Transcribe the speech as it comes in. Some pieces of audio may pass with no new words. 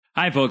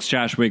Hi, folks.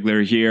 Josh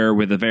Wigler here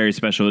with a very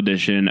special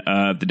edition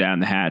of the Down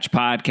the Hatch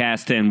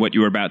podcast. And what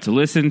you are about to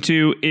listen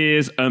to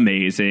is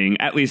amazing.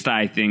 At least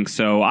I think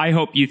so. I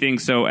hope you think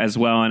so as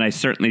well. And I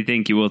certainly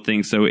think you will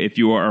think so if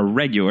you are a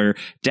regular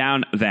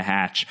Down the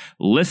Hatch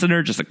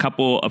listener. Just a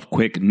couple of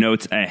quick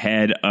notes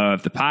ahead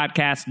of the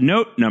podcast.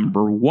 Note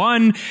number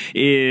one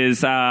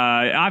is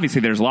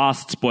obviously there's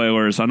Lost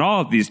spoilers on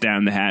all of these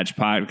Down the Hatch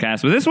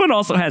podcasts. But this one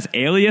also has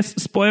Alias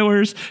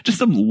spoilers, just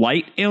some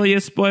light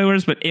Alias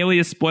spoilers, but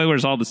Alias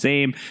spoilers all the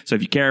same. So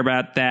if you care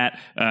about that,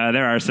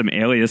 there are some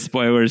Alias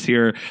spoilers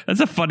here. That's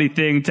a funny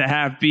thing to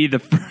have be the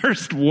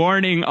first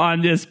warning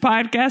on this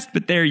podcast,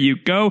 but there you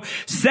go.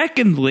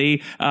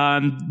 Secondly,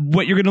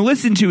 what you're going to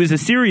listen to is a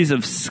series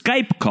of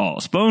Skype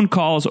calls, phone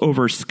calls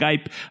over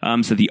Skype.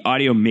 So the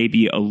audio may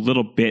be a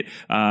little bit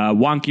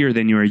wonkier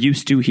than you are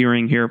used to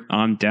hearing here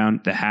on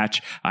Down the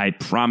Hatch. I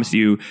promise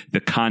you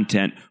the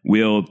content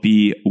will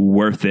be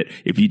worth it.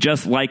 If you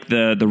just like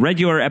the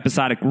regular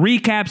episodic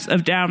recaps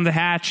of Down the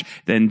Hatch,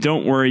 then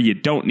don't worry. You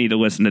don't need to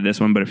listen to this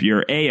one. But if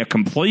you're a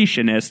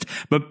completionist,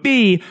 but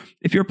B,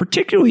 if you're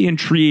particularly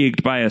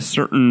intrigued by a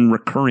certain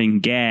recurring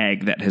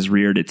gag that has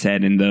reared its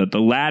head in the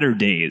latter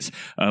days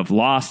of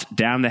Lost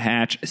Down the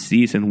Hatch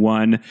Season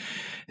 1,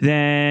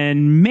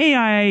 then may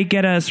I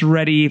get us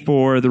ready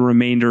for the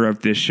remainder of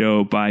this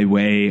show by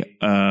way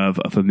of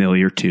a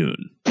familiar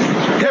tune.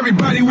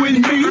 Everybody with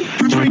me,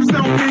 drinks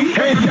on me.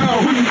 Hey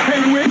y'all, who you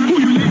came with,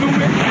 who you leaving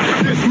with?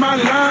 This my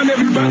line,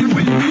 everybody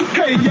with me.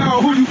 Hey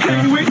y'all, who you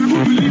came with,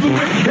 who you leaving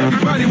with?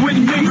 Everybody with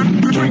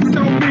me, drinks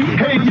on me.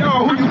 Hey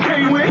y'all, who you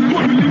came with,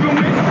 who you leaving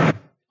with?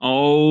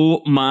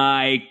 Oh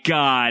my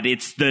God,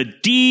 it's the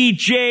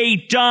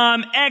DJ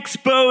Dom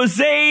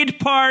Exposade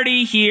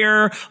party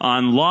here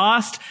on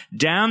Lost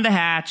Down the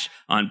Hatch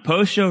on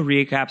post-show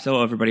recaps.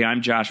 Hello everybody,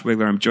 I'm Josh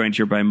Wigler. I'm joined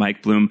here by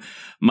Mike Bloom.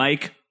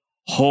 Mike,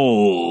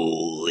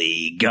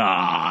 holy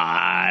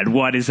God,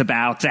 what is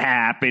about to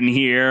happen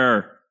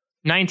here?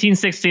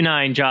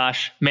 1969,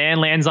 Josh. Man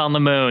lands on the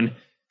moon.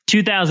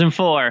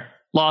 2004,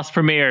 Lost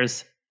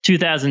premieres.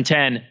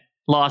 2010,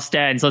 Lost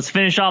ends. Let's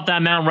finish off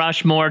that Mount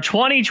Rushmore.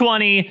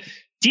 2020,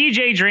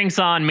 DJ Drinks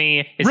on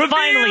Me is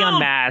finally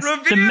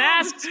unmasked. The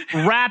masked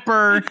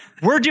rapper.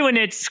 We're doing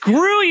it.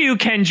 Screw you,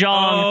 Ken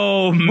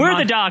Jeong. We're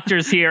the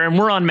doctors here, and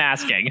we're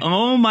unmasking.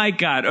 Oh, my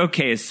God.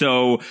 Okay,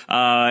 so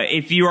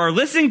if you are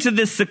listening to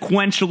this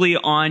sequentially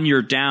on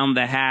your Down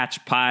the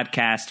Hatch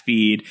podcast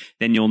feed,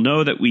 then you'll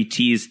know that we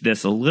teased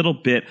this a little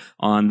bit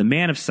on the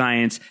Man of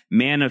Science,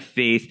 Man of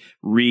Faith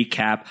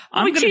recap.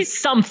 We teased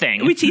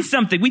something. We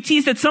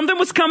teased that something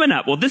was coming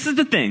up. Well, this is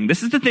the thing.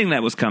 This is the thing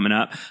that was coming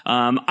up.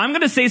 I'm going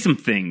to say some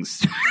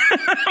things.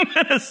 I'm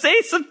going to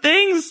say some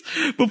things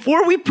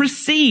before we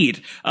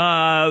proceed.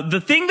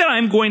 The thing that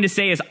I'm going to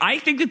say is I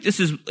think that this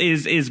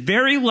is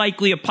very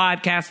likely a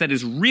podcast that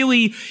is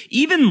really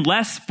even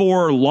less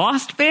for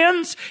Lost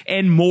fans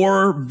and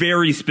more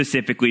very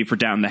specifically for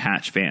Down the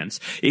Hatch fans.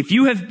 If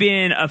you have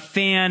been a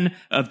fan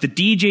of the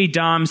DJ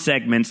Dom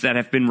segments that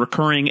have been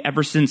recurring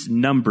ever since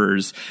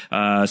Numbers,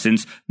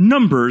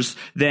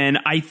 then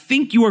I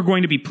think you are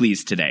going to be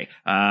pleased today,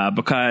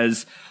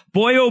 because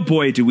boy, oh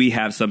boy, do we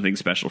have something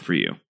special for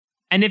you.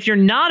 And if you're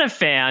not a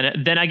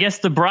fan, then I guess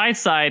the bright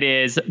side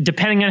is,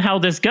 depending on how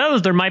this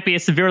goes, there might be a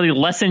severely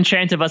lessened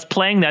chance of us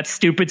playing that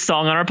stupid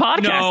song on our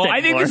podcast. No,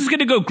 I think this is going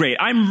to go great.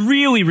 I'm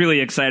really, really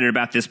excited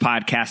about this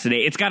podcast today.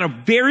 It's got a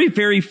very,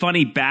 very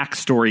funny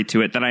backstory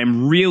to it that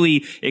I'm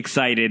really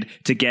excited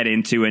to get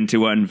into and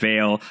to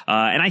unveil.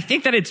 And I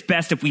think that it's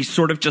best if we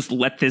sort of just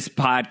let this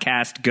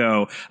podcast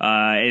go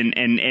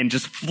and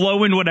just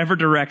flow in whatever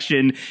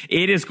direction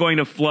it is going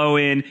to flow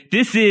in.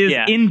 This is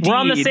indeed... We're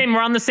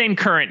on the same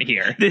current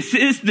here.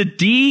 This is the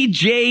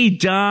DJ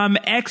Dom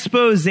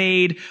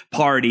Exposade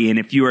party. And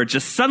if you are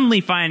just suddenly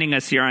finding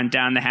us here on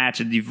Down the Hatch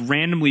and you've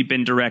randomly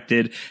been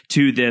directed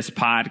to this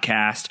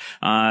podcast,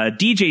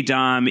 DJ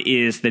Dom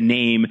is the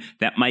name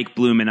that Mike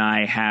Bloom and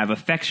I have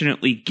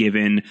affectionately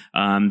given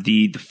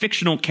the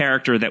fictional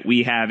character that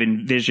we have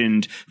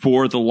envisioned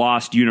for the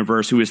Lost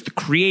universe, who is the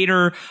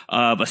creator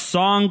of a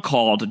song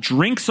called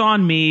Drinks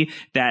on Me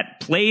that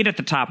played at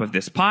the top of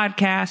this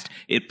podcast.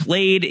 It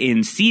played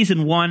in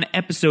Season 1,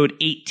 Episode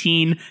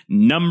 18,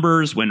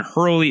 Numbers, when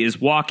Hurley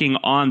is walking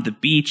on the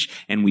beach,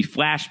 and we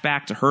flash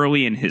back to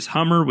Hurley in his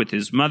Hummer with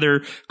his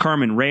mother,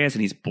 Carmen Reyes,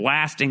 and he's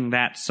blasting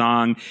that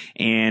song.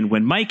 And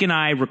when Mike and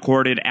I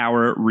recorded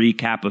our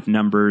recap of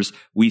Numbers,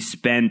 we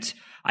spent,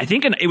 I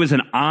think it was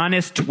an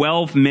honest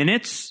 12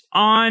 minutes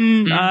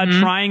on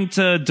trying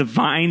to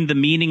divine the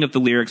meaning of the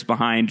lyrics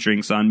behind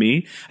Drinks on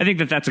Me. I think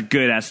that that's a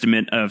good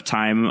estimate of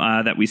time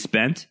that we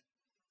spent.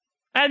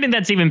 I think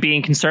that's even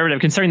being conservative,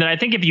 considering that I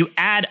think if you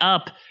add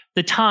up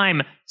the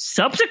time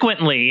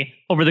Subsequently,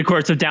 over the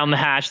course of Down the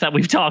Hatch that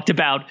we've talked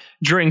about,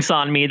 Drinks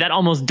on Me, that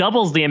almost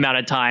doubles the amount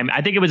of time.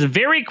 I think it was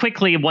very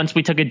quickly once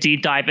we took a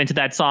deep dive into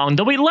that song,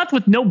 though we left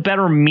with no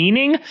better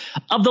meaning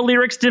of the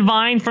lyrics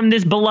divined from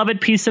this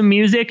beloved piece of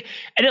music,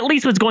 and at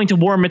least was going to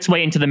worm its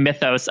way into the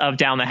mythos of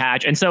Down the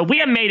Hatch. And so we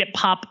have made it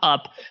pop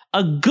up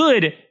a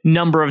good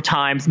number of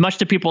times, much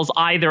to people's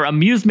either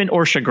amusement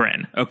or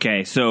chagrin.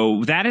 Okay,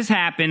 so that has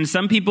happened.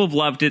 Some people have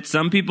loved it.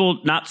 Some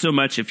people not so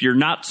much. If you're in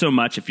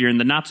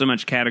the not so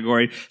much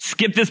category,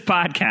 skip this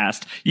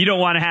podcast. You don't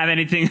want to have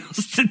anything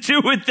else to do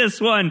with this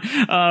one.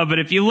 But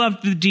if you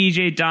love the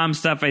DJ Dom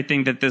stuff, I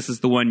think that this is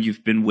the one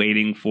you've been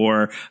waiting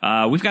for.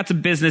 We've got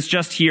some business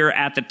just here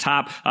at the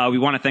top. We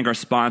want to thank our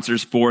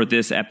sponsors for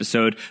this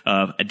episode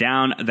of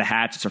Down the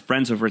Hatch. It's our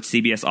friends over at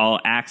CBS All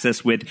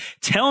Access with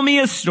Tell Me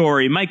a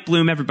Story. Mike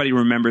Bloom, everybody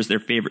remembers their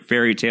favorite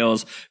fairy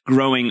tales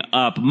growing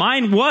up.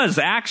 Mine was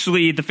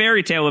actually the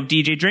fairy tale of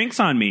DJ Drinks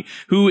on Me.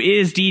 Who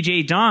is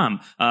DJ Dom?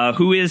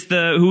 Who is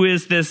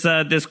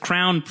this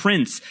crown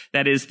prince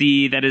that is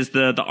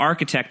the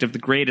architect of the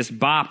greatest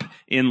bop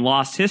in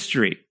lost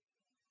history?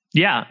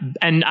 Yeah,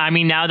 and I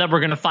mean, now that we're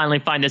going to finally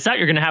find this out,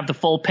 you're going to have the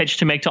full pitch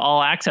to make to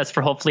All Access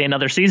for hopefully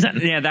another season.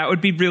 Yeah, that would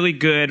be really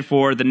good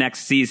for the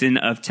next season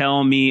of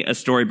Tell Me a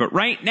Story. But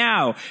right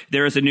now,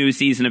 there is a new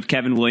season of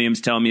Kevin Williams'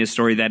 Tell Me a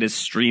Story that is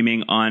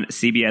streaming on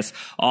CBS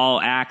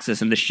All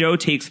Access. And the show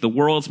takes the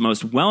world's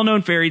most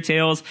well-known fairy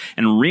tales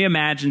and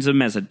reimagines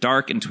them as a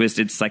dark and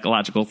twisted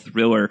psychological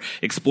thriller.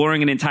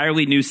 Exploring an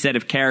entirely new set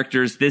of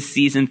characters, this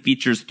season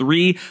features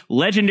 3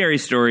 legendary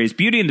stories: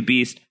 Beauty and the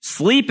Beast,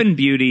 Sleeping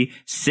Beauty,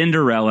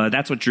 Cinderella.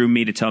 That's what drew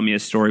me to Tell Me a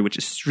Story, which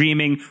is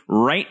streaming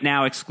right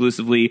now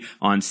exclusively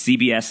on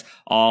CBS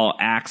All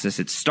Access.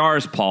 It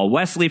stars Paul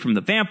Wesley from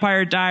The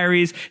Vampire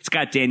Diaries. It's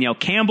got Danielle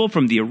Campbell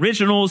from The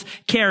Originals,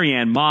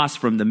 Carrie-Anne Moss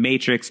from The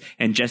Matrix,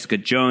 and Jessica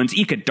Jones.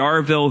 Ika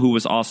Darville, who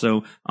was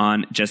also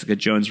on Jessica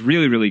Jones.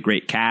 Really, really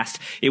great cast.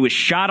 It was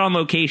shot on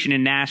location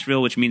in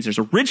Nashville, which means there's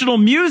original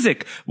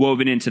music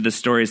woven into the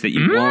stories that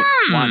you won't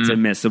want to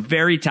miss. So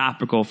very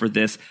topical for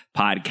this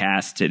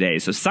podcast today.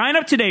 So sign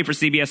up today for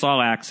CBS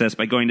All Access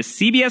by going to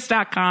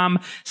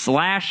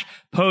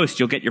CBS.com/post.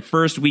 You'll get your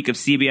first week of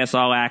CBS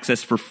All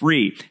Access for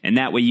free. And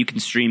that way you can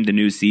stream the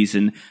new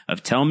season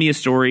of Tell Me a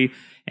Story.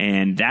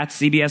 And that's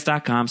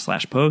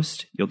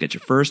CBS.com/post. You'll get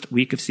your first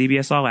week of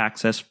CBS All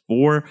Access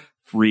for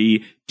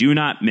free. Do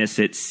not miss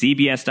it.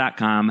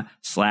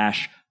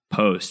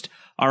 CBS.com/post.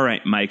 All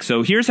right, Mike.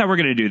 So here's how we're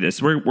going to do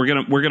this. We're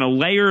going to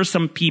layer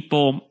some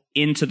people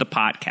into the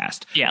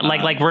podcast. Yeah,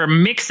 like we're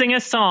mixing a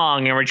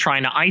song and we're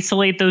trying to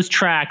isolate those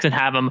tracks and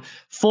have them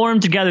form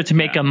together to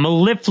make a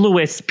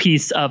mellifluous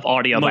piece of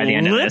audio by the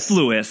end of this.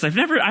 Mellifluous. I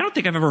don't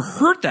think I've ever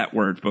heard that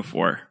word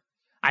before.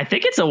 I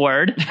think it's a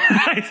word.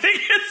 I think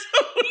it's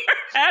a word.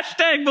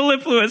 Hashtag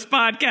Mellifluous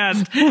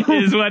Podcast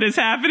is what is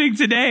happening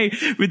today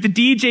with the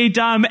DJ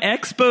Dom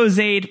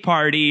Exposade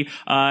party,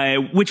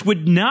 which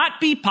would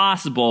not be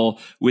possible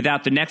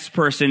without the next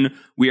person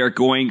we are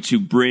going to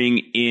bring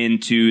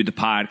into the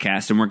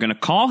podcast. And we're going to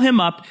call him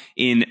up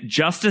in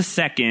just a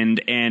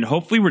second. And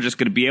hopefully we're just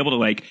going to be able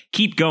to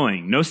keep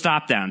going. No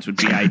stop downs would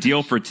be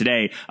ideal for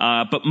today.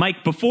 But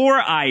Mike, before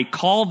I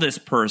call this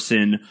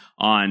person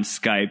on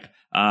Skype,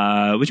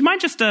 would you mind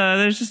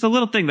there's just a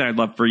little thing that I'd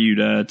love for you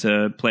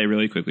to play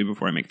really quickly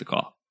before I make the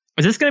call.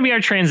 Is this going to be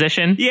our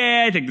transition?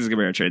 Yeah, I think this is going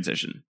to be our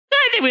transition.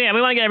 I think we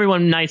want to get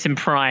everyone nice and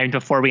primed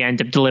before we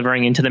end up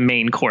delivering into the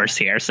main course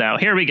here. So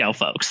here we go,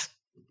 folks.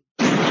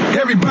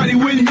 Everybody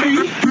with me,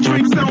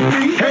 drinks on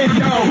me. Hey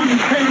y'all, who you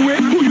came with,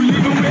 who you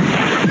leaving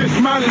with?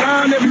 This my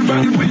line,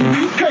 everybody with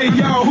me. Hey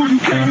y'all, who you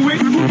came with,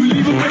 who you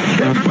leaving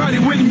with? Everybody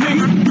with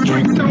me,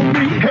 drinks on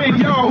me. Hey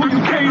y'all, who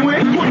you came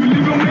with, who you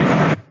leaving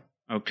with?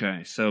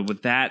 Okay, so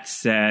with that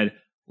said,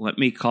 let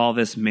me call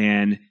this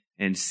man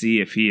and see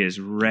if he is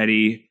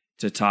ready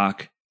to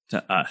talk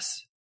to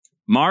us.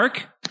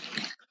 Mark?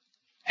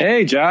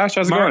 Hey, Josh.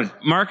 How's it going?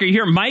 Mark, are you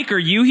here? Mike, are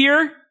you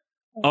here?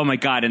 Oh, my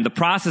God. In the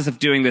process of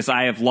doing this,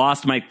 I have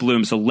lost Mike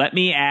Bloom. So let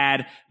me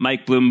add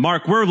Mike Bloom.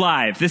 Mark, we're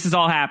live. This is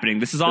all happening.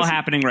 This is all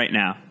happening right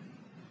now.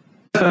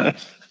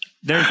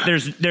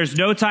 There's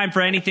no time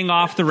for anything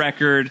off the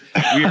record.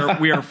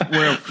 We're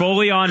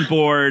fully on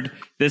board.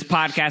 This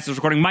podcast is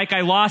recording. Mike,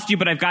 I lost you,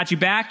 but I've got you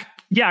back.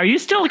 Yeah, are you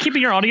still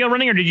keeping your audio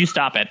running, or did you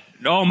stop it?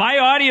 Oh, my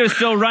audio is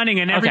still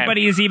running, and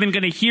everybody is even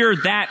going to hear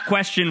that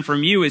question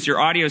from you. Is your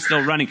audio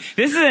still running?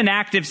 This is an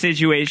active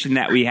situation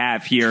that we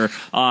have here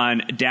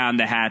on Down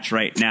the Hatch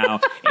right now.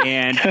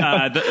 And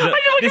Can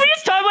we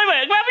just talk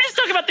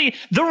about the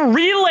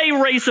relay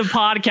race of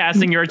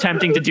podcasting you're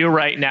attempting to do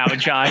right now,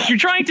 Josh? You're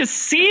trying to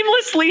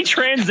seamlessly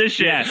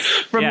transition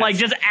from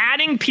just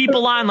adding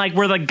people on like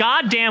we're the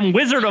goddamn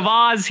Wizard of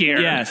Oz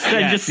here.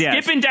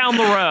 Skipping down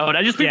the road.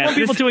 I just want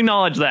people to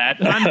acknowledge that.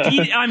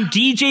 I'm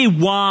DJ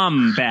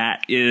Wombat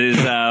is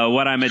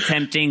what I'm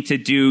attempting to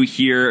do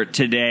here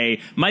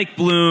today. Mike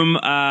Bloom,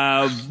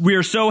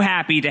 we're so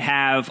happy to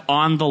have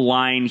on the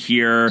line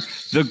here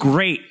the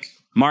great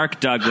Mark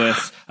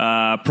Douglas,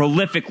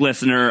 prolific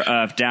listener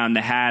of Down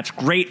the Hatch,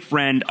 great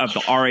friend of the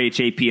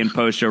RHAP and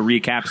Post Show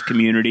Recaps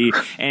community.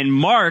 And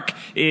Mark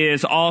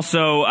is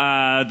also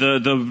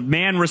the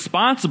man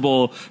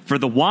responsible for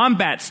the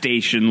Wombat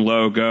Station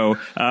logo,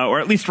 or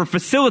at least for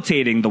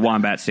facilitating the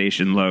Wombat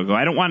Station logo.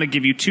 I don't want to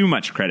give you too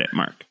much credit,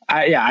 Mark.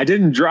 I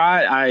didn't draw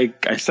it. I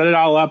set it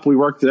all up. We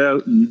worked it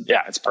out. And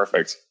yeah, it's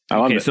perfect. I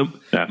love it. So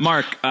yeah.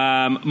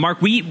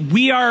 Mark,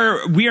 we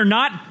are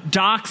not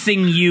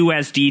doxing you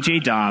as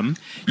DJ Dom.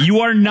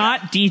 You are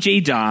not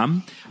DJ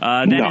Dom.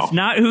 That is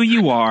not who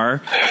you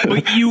are.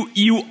 But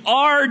you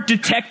are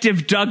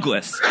Detective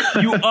Douglas.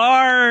 You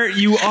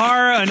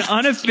are an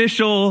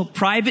unofficial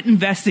private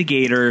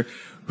investigator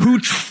who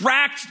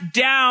tracked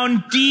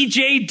down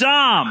DJ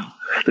Dom.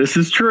 This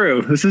is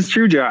true. This is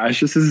true,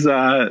 Josh. This is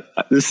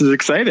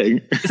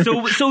exciting.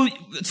 So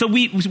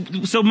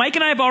Mike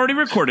and I have already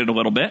recorded a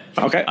little bit.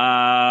 Okay.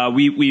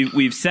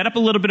 We've set up a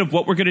little bit of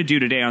what we're going to do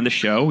today on the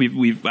show.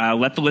 We've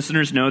let the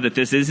listeners know that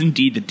this is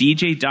indeed the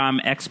DJ Dom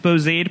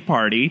Exposé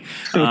party,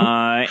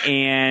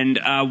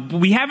 and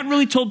we haven't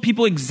really told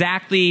people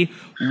exactly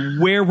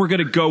where we're going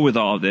to go with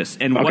all of this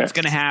and what's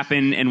going to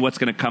happen and what's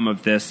going to come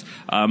of this.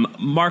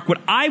 Mark,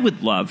 what I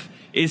would love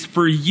is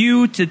for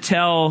you to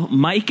tell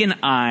Mike and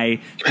I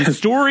the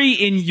story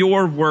in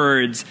your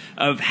words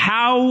of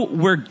how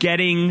we're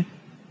getting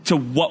to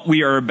what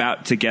we are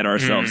about to get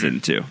ourselves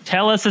into.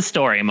 Tell us a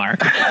story,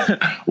 Mark.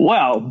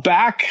 Well,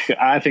 back,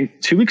 I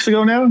think 2 weeks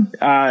ago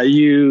now,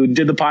 you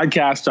did the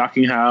podcast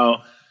talking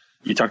how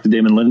you talked to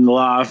Damon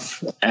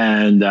Lindelof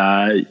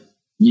and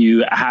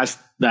you asked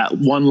that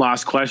one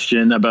last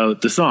question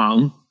about the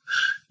song.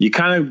 You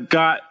didn't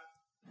get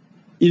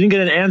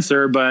an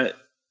answer, but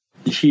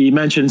he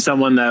mentioned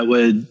someone that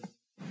would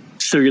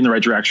steer you in the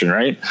right direction,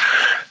 right?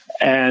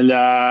 And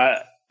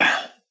I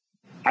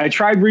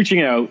tried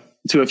reaching out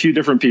to a few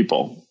different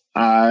people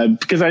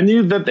because I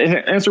knew that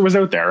the answer was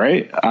out there,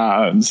 right?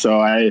 So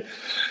I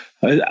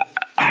wrote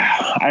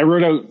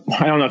out.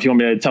 I don't know if you want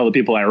me to tell the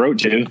people I wrote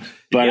to,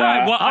 but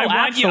I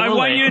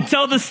want you to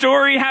tell the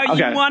story how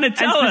you want to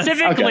tell us.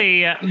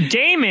 Specifically,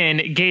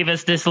 Damon gave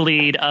us this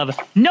lead of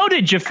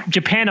noted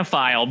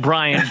Japanophile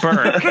Brian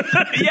Burke.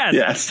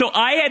 Yes. So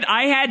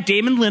I had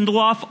Damon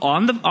Lindelof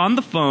on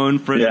the phone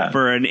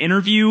for an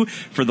interview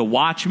for the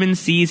Watchmen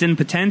season,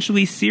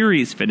 potentially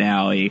series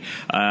finale,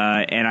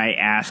 and I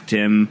asked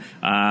him,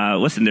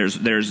 listen,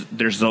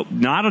 there's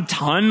not a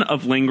ton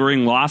of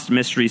lingering lost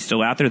mysteries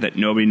still out there that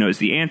nobody knows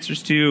the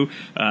answers to.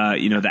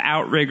 The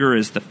Outrigger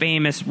is the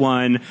famous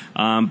one.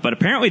 But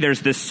apparently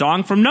there's this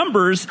song from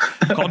Numbers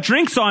called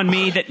Drinks on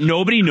Me that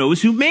nobody knows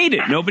who made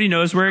it. Nobody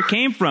knows where it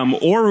came from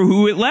or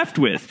who it left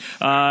with.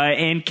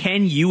 And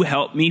can you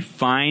help me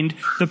find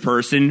the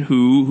person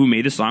who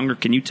made the song, or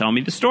can you tell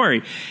me the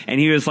story? And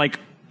he was like,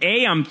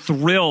 I'm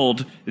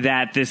thrilled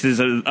that this is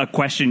a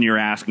question you're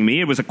asking me.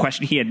 It was a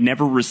question he had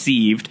never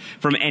received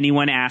from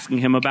anyone asking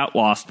him about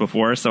Lost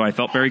before, so I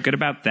felt very good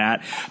about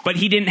that. But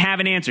he didn't have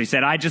an answer. He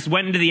said, I just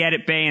went into the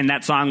edit bay and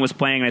that song was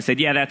playing, and I said,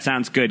 yeah, that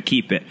sounds good.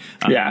 Keep it.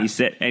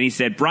 He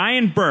said,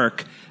 Brian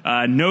Burke,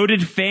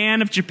 noted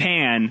fan of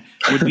Japan,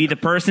 would be the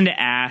person to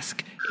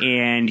ask,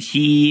 and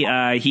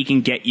he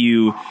can get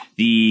you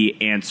the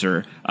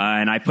answer.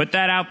 And I put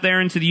that out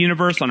there into the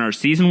universe on our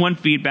season 1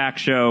 feedback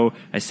show.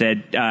 I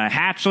said,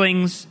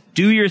 hatchlings,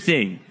 do your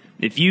thing.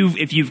 If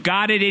you've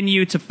got it in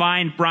you to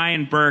find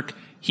Brian Burke,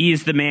 he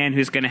is the man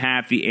who's going to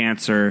have the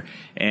answer.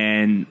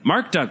 And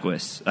Mark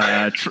Douglas,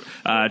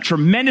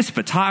 tremendous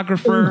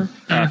photographer,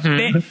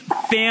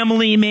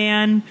 family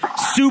man,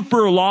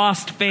 super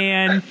Lost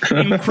fan,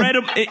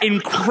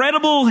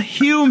 incredible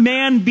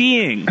human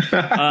being,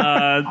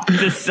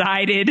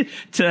 decided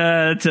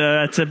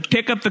to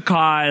pick up the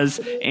cause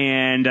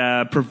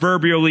and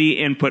proverbially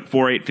input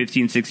 4, 8,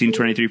 15, 16,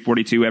 23,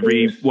 42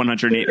 every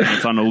 108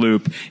 minutes on a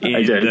loop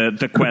in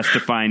the quest to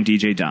find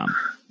DJ Dom.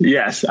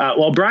 Yes.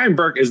 Well, Brian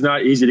Burke is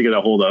not easy to get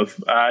a hold of.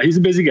 He's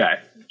a busy guy.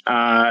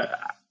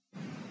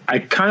 I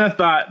kind of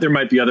thought there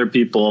might be other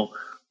people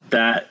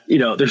that,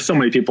 there's so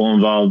many people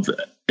involved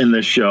in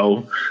this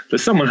show that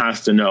someone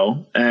has to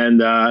know.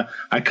 And I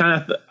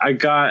found, I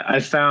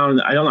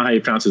don't know how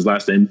you pronounce his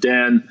last name,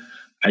 Dan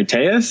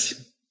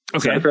Iteas.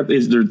 Okay.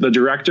 He's the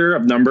director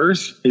of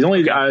Numbers. He's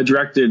only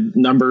directed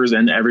Numbers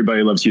and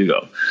Everybody Loves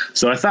Hugo.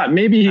 So I thought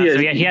maybe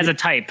he has a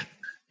type.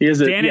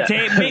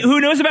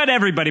 Who knows about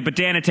everybody, but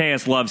Dan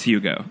Iteas loves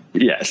Hugo.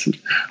 Yes.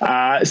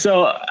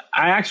 So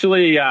I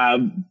actually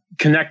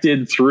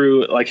connected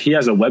through, he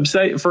has a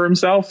website for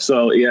himself,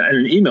 and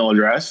an email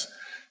address.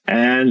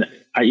 And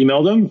I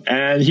emailed him,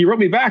 and he wrote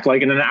me back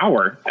in an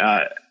hour.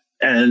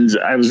 And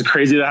I was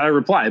crazy that I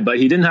replied, but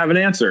he didn't have an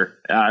answer.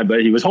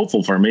 But he was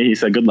hopeful for me. He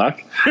said, good luck.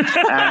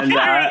 And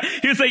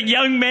he was like,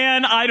 young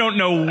man, I don't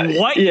know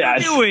what you're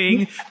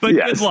doing, but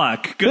good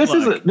luck. Good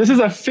luck. This is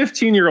a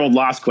 15-year-old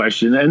Lost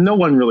question, and no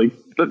one really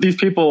these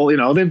people,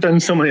 they've done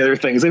so many other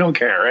things. They don't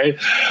care, right?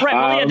 Right.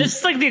 Well, yeah, this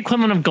is like the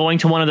equivalent of going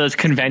to one of those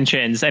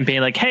conventions and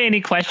being like, hey,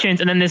 any questions?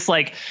 And then this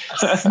like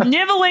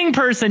sniveling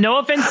person, no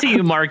offense to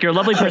you, Mark, you're a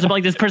lovely person, but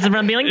like this person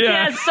from being like,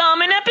 yes,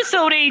 in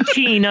episode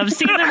 18 of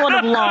season 1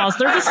 of Lost,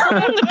 they're just song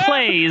the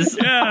plays.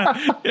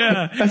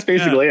 Yeah. That's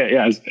basically it.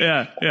 Yes.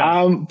 Yeah.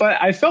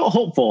 But I felt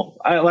hopeful.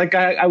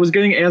 I was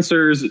getting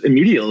answers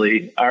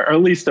immediately, or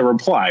at least a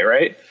reply,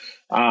 right?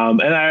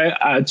 And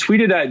I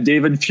tweeted at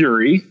David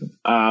Fury.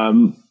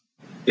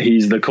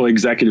 He's the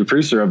co-executive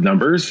producer of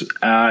Numbers.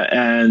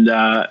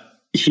 And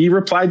he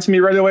replied to me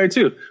right away,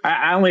 too.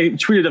 I only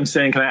tweeted him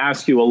saying, can I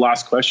ask you a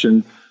last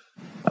question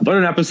about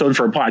an episode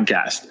for a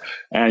podcast?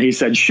 And he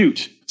said,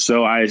 shoot.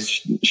 So I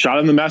shot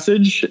him the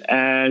message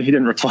and he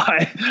didn't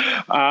reply.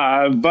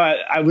 But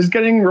I was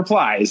getting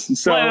replies.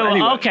 So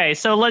anyway. Okay.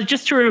 So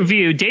just to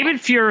review, David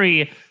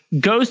Fury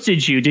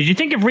ghosted you. Did you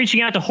think of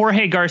reaching out to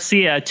Jorge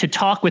Garcia to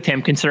talk with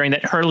him, considering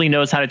that Hurley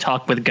knows how to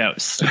talk with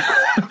ghosts?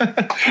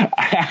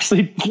 I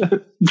actually,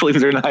 believe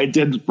it or not, I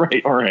did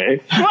write Jorge.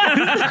 You're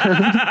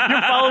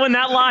following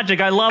that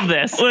logic. I love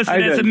this.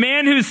 Listen, as a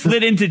man who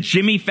slid into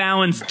Jimmy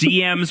Fallon's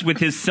DMs with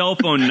his cell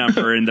phone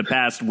number in the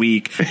past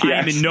week, yes. I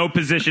am in no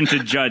position to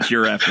judge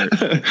your effort.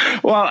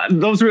 Well,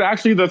 those were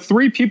actually the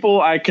 3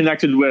 people I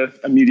connected with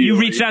immediately. You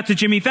reached out to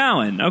Jimmy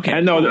Fallon. Okay.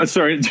 No,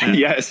 sorry.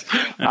 Yes,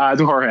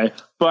 to Jorge.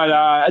 But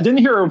I didn't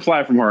hear a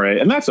reply from Jorge,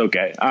 and that's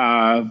okay.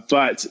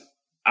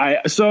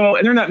 So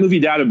Internet Movie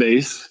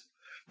Database,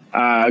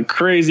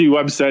 crazy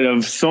website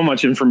of so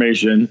much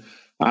information,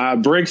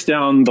 breaks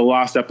down the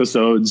lost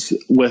episodes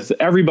with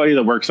everybody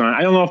that works on it.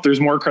 I don't know if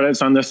there's more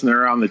credits on this than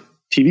there are on the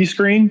TV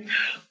screen,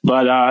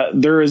 but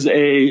there is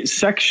a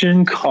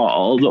section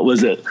called, what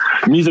was it?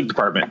 Music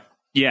Department.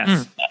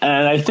 Yes.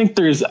 And I think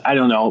there's, I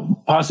don't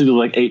know, possibly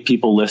like 8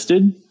 people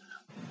listed.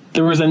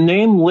 There was a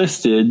name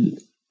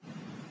listed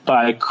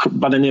by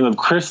the name of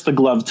Chris the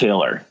Glove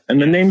Taylor.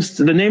 And the name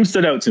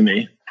stood out to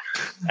me.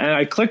 And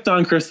I clicked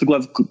on Chris the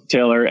Glove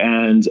Taylor,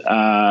 and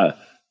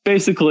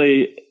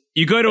basically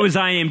you go to his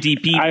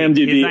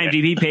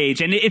IMDb page,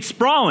 and it's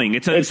sprawling.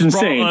 It's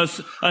insane.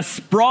 A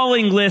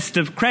sprawling list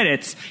of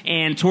credits,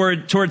 and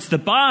towards the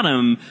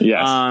bottom,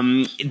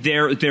 yes.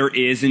 There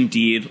is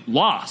indeed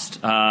Lost.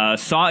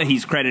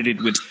 He's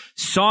credited with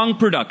song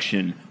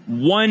production,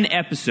 1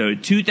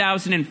 episode,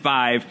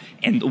 2005,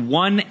 and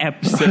 1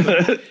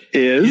 episode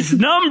is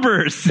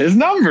Numbers. His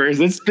Numbers.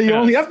 It's the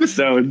only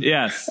episode.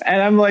 Yes.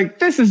 And I'm like,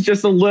 this is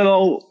just a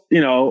little,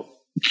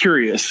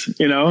 curious,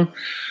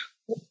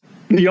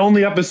 The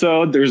only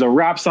episode, there's a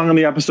rap song on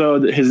the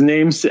episode. His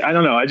name's, I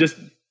don't know.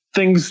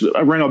 Things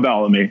ring a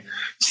bell to me.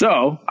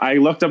 So I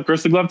looked up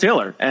Chris the Glove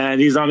Taylor,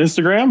 and he's on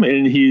Instagram,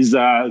 and he's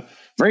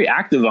very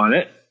active on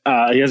it.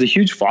 He has a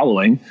huge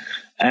following.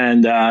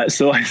 And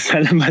so I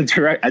sent him a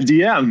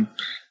DM,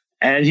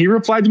 and he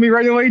replied to me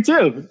right away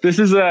too.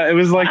 It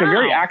was like a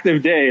very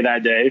active day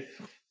that day.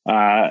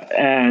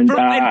 And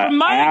from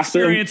my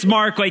experience,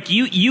 Mark, like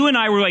you and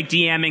I were like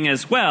DMing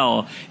as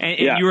well, and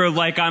you were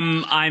like,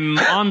 I'm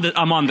on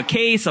the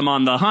case, I'm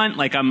on the hunt.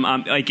 Like I'm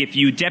like, if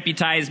you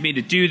deputize me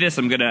to do this,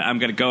 I'm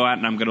gonna go out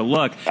and I'm gonna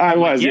look. I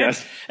was,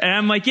 yes. And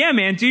I'm like, yeah,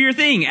 man, do your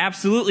thing,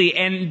 absolutely.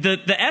 And the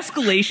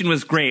escalation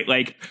was great.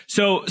 Like,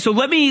 so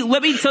let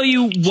me tell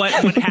you what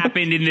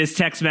happened in this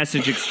text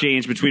message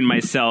exchange between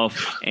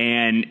myself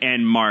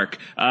and Mark.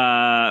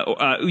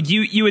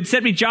 You had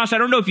sent me, Josh, I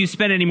don't know if you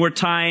spent any more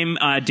time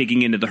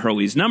digging into the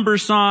Hurley's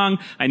Numbers song.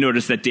 I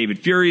noticed that David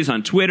Fury's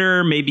on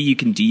Twitter. Maybe you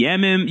can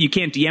DM him. You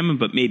can't DM him,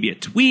 but maybe a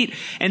tweet.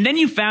 And then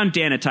you found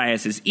Dan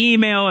Attias'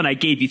 email, and I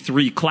gave you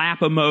 3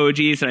 clap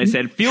emojis, and I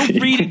said, feel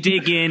free to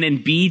dig in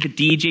and be the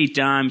DJ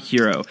Dom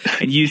hero.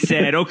 And you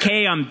said,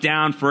 okay, I'm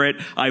down for it.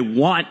 I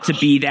want to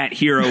be that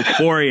hero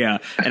for you.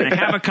 And I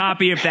have a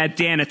copy of that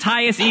Dan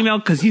Attias email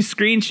because you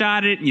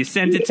screenshot it and you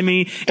sent it to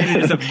me. And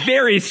it is a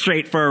very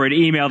straightforward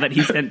email that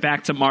he sent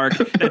back to Mark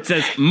that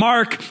says,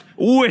 Mark,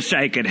 wish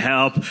I could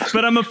help,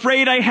 but I'm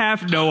afraid I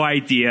have no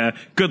idea.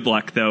 Good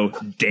luck, though.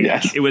 Damn.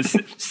 Yes. It was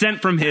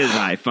sent from his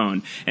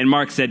iPhone. And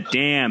Mark said,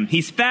 damn,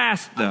 he's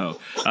fast, though.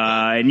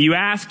 And you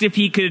asked if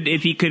he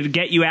could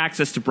get you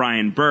access to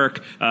Brian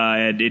Burke.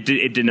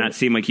 It did not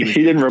seem like he was.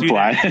 He didn't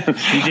reply.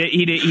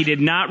 He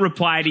did not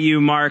reply to you,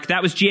 Mark.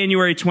 That was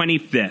January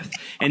 25th.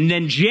 And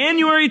then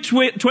January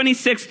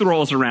 26th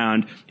rolls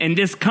around, and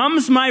this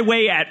comes my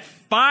way at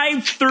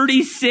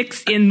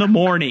 5:36 in the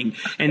morning,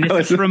 and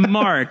this is from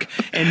Mark.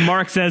 And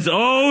Mark says,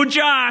 "Oh,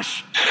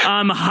 Josh,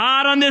 I'm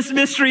hot on this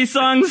mystery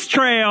songs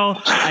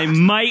trail. I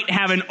might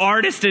have an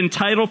artist and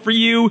title for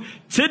you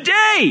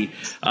today."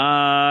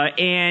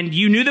 And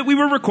you knew that we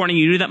were recording.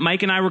 You knew that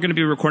Mike and I were going to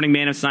be recording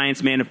Man of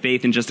Science, Man of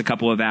Faith in just a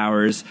couple of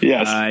hours.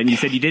 Yes. And you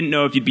said you didn't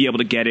know if you'd be able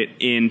to get it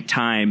in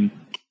time.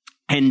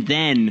 And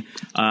then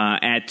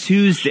at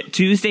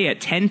Tuesday at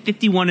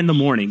 10:51 in the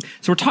morning,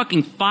 so we're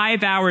talking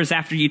 5 hours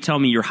after you tell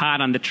me you're hot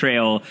on the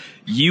trail,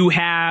 you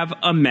have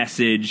a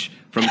message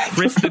from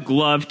Chris the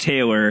Glove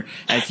Taylor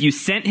as you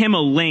sent him a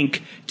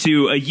link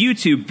to a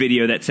YouTube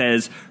video that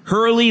says,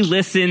 Hurley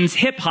listens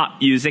hip-hop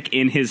music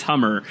in his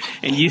Hummer.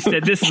 And you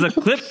said, this is a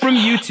clip from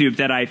YouTube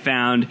that I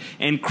found.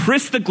 And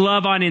Chris the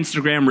Glove on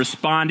Instagram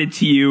responded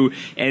to you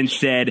and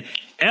said,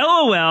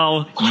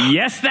 LOL,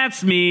 yes,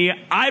 that's me.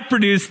 I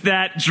produced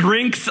that.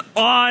 Drinks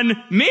on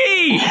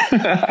me.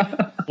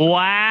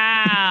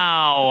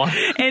 Wow.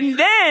 And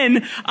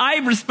then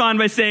I respond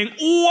by saying,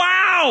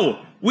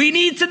 wow, we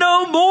need to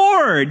know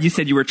more. You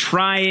said you were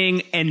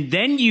trying, and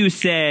then you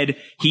said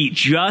he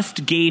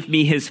just gave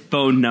me his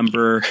phone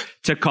number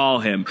to call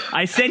him.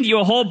 I send you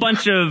a whole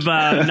bunch of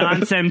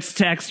nonsense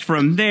text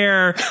from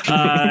there,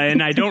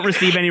 and I don't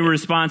receive any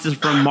responses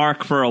from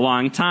Mark for a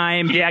long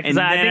time. Yeah, because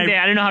I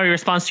don't know how he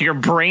responds to your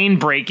brain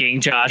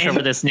breaking, Josh,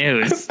 over this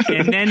news.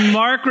 And then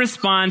Mark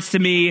responds to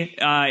me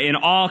in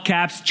all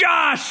caps,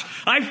 Josh,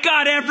 I've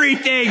got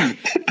everything.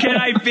 Can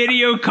I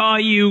video call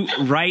you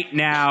right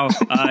now?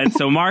 And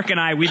so Mark and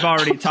I, we've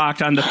already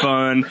talked on the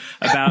phone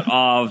about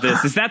all of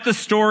this. Is that the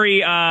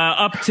story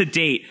up to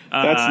date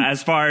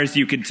as far as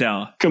you can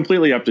tell?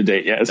 Completely up to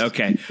date, yes.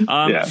 Okay.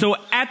 So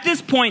at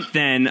this point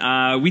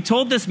then, we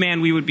told this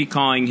man we would be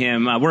calling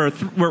him.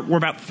 We're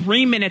about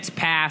 3 minutes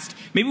past.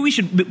 Maybe we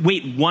should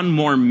wait one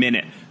more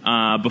minute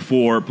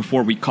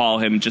before we call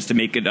him, just to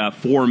make it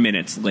 4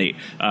 minutes late.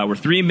 We're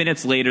 3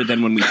 minutes later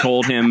than when we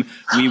told him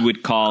we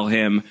would call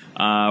him.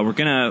 We're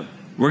gonna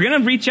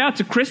reach out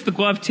to Chris the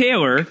Glove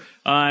Taylor,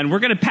 and we're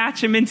gonna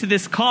patch him into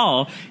this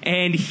call.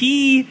 And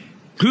he,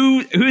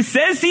 who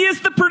says he is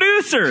the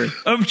producer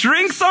of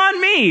Drinks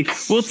on Me,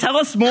 will tell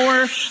us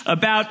more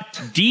about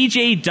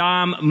DJ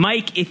Dom.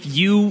 Mike, if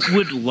you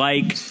would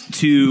like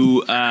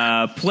to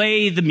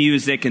play the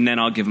music, and then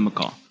I'll give him a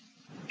call.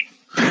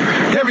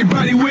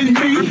 Everybody with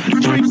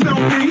me, drinks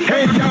on me.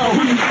 Hey y'all,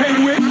 who you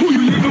came with, who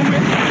you leaving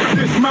with?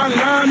 This my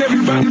line,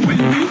 everybody with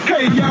me.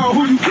 Hey y'all,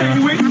 who you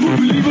came with,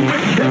 who you leaving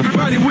with?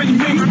 Everybody with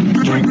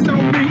me, drinks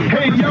on me.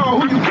 Hey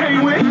y'all, who you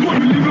came with, who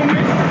you leaving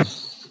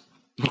with?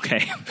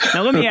 Okay,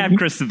 now let me add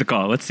Chris to the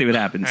call. Let's see what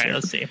happens. All right, here.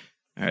 let's see.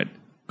 All right,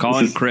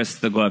 calling Chris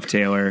the Glove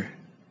Taylor.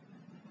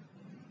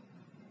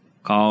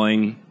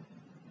 Calling.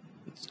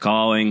 It's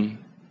calling.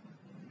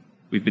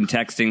 We've been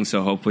texting,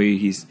 so hopefully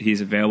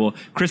he's available.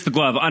 Chris the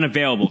Glove,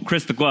 unavailable.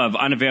 Chris the Glove,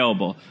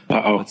 unavailable.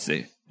 Uh-oh. Let's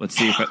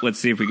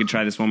see if we can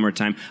try this one more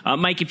time.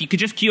 Mike, if you could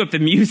just cue up the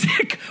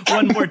music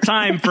one more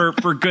time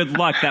for good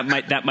luck, that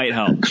might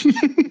help.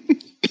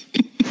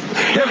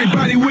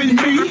 Everybody with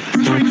me,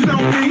 drinks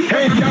on me.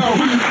 Hey y'all,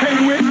 who you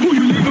came with, who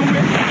you leaving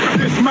with?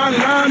 This my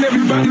line,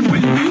 everybody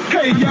with me.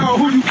 Hey y'all,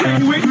 who you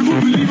came with, who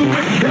you leaving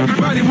with?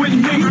 Everybody with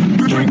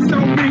me, drinks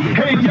on me.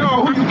 Hey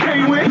y'all, who you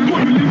came with, who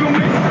you leaving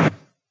with?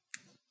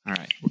 All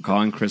right, we're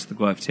calling Chris the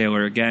Glove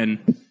Taylor again.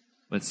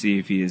 Let's see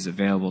if he is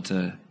available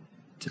to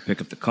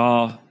pick up the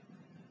call.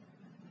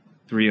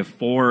 3 of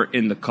 4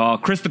 in the call.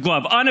 Chris the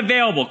Glove,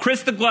 unavailable.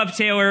 Chris the Glove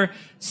Taylor,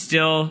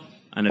 still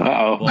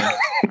unavailable.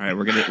 All right,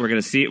 we're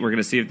gonna see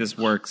if this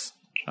works.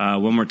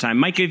 One more time,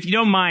 Mike, if you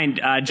don't mind,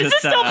 just is this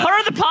still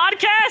part of the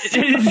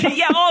podcast?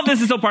 Yeah, all of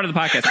this is still part of the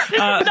podcast. This is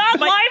not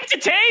Mike, live to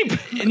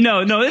tape.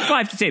 No, it's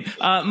live to tape.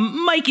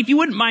 Mike, if you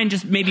wouldn't mind,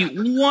 just maybe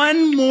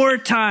one more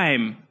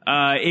time.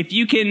 If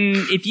you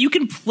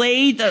can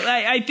play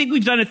I think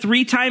we've done it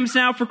 3 times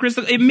now for Chris.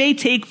 It may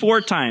take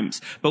 4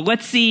 times, but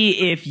let's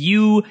see if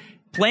you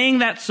playing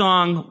that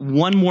song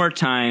one more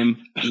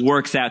time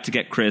works out to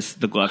get Chris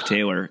the Glove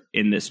Taylor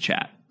in this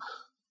chat.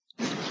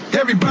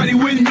 Everybody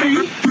with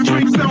me,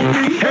 drinks on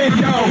me. Hey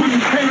y'all, who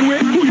you came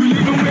with, who you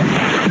leaving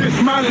with?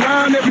 This my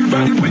line,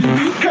 everybody with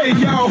me. Hey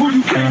y'all, who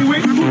you came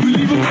with, who you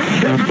leaving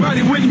with?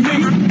 Everybody with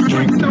me,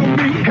 drinks on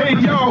me. Hey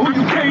y'all,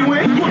 who you came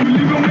with, who you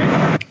leaving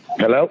with?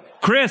 Hello,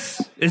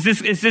 Chris. Is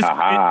this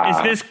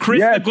Chris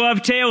yes. the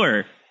Glove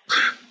Taylor?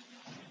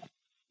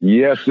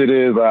 Yes, it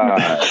is.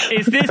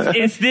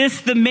 Is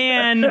this the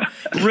man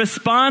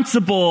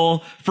responsible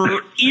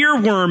for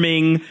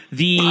earworming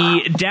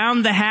the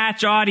Down the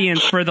Hatch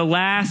audience for the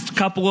last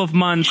couple of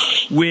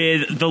months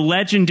with the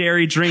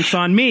legendary Drinks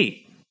on Me?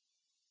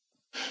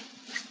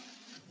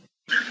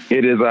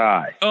 It is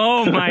I.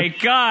 Oh my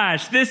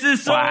gosh, this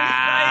is so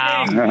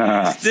exciting.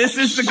 This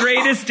is the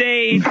greatest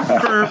day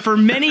for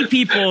many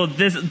people.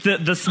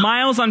 The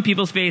smiles on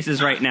people's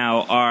faces right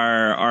now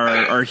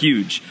are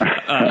huge.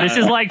 This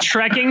is like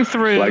trekking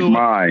through like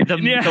mine.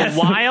 The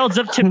wilds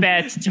of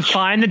Tibet to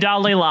find the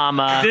Dalai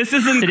Lama. This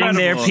is incredible.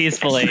 Sitting there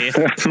peacefully.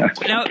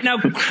 Now,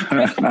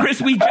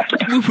 Chris,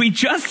 we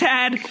just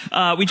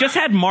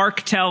had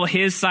Mark tell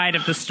his side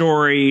of the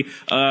story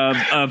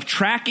of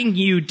tracking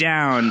you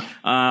down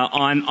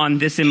on on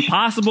this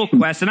impossible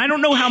quest, and I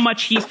don't know how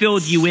much he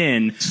filled you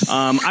in.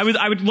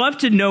 I would love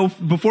to know,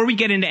 before we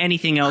get into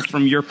anything else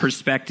from your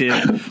perspective,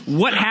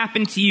 what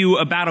happened to you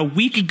about a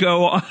week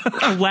ago,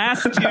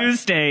 last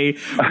Tuesday,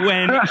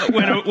 when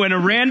a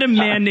random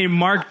man named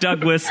Mark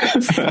Douglas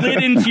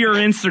slid into your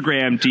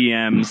Instagram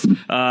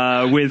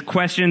DMs with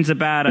questions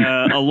about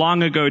a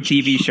long ago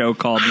TV show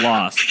called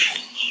Lost.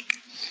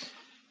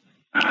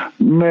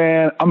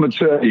 Man, I'm going to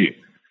tell you,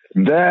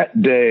 that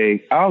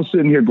day I was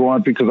sitting here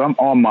going, because I'm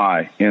on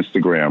my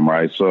Instagram,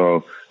 right?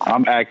 So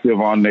I'm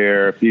active on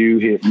there. If you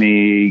hit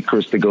me,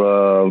 Chris the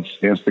Gloves,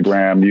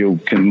 Instagram, you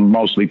can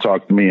mostly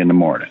talk to me in the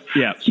morning.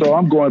 Yeah. So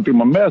I'm going through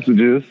my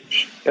messages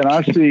and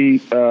I see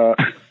a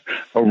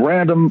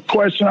random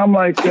question. I'm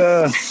like,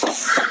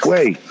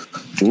 wait,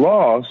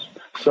 Lost?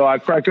 So I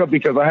crack up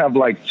because I have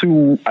like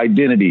two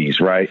identities,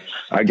 right?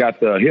 I got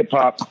the hip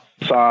hop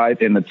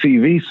side and the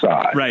TV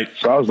side. Right.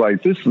 So I was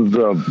like, this is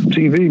a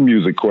TV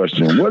music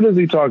question. What is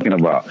he talking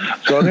about?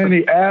 So then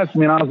he asked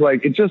me and I was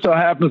like, it just so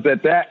happens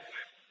that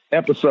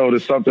episode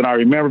is something I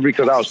remember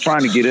because I was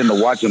trying to get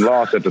into watching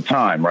Lost at the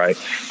time, right?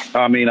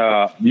 I mean,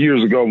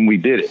 years ago when we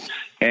did it.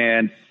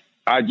 And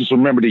I just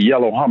remember the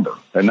yellow Hummer.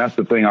 And that's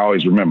the thing I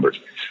always remembered.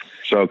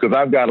 So, because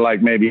I've got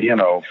like maybe,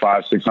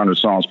 500-600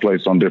 songs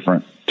placed on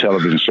different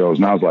television shows.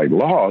 And I was like,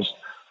 Lost?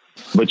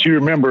 But you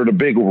remember the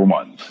bigger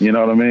ones. You know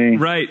what I mean?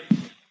 Right.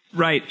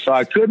 Right. So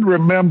I couldn't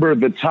remember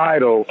the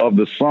title of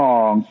the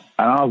song.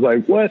 And I was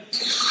like, what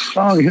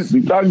song is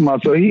he talking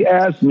about? So he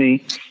asked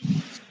me,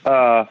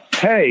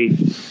 hey,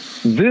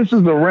 this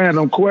is a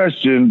random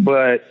question,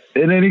 and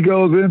then he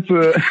goes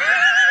into,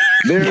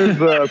 there's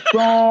a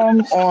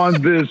song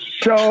on this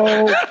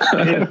show,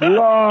 it's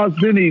Lost.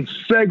 Then he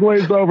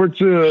segues over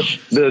to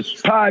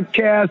this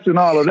podcast and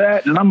all of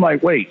that. And I'm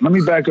like, wait, let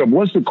me back up.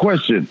 What's the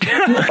question? Oh,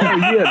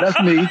 yeah,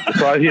 that's me.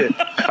 So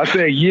I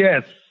said,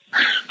 yes.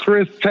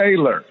 Chris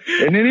Taylor.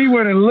 And then he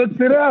went and looked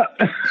it up.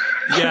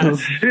 Yes.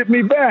 Hit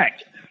me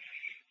back.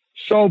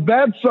 So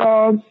that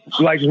song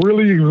like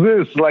really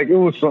exists. Like it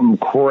was some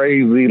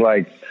crazy,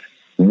 like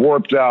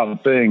warped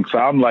out thing. So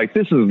I'm like,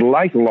 this is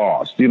like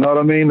Lost. You know what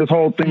I mean? This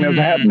whole thing that's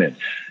happening.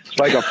 It's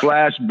like a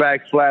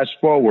flashback, flash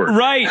forward.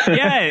 Right.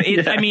 Yeah.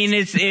 I mean,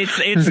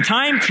 it's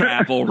time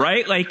travel,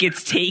 right? Like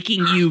it's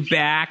taking you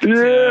back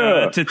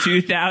to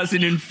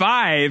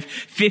 2005,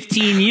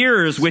 15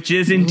 years, which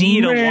is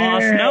indeed a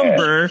lost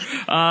number,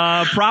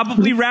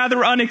 probably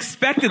rather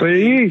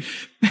unexpectedly.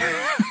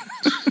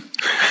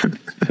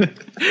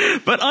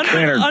 But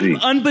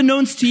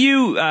unbeknownst to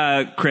you,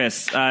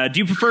 Chris, do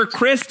you prefer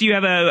Chris? Do you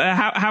have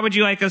how would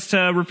you like us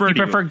to refer to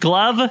you? Prefer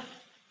Glove?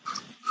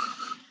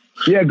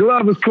 Yeah,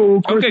 Glove is cool.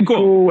 Chris is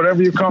cool.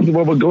 Whatever you're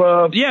comfortable with,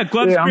 Glove. Yeah,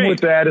 Glove's I'm great. with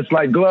that. It's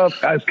like Glove.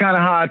 It's kind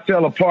of how I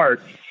tell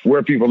apart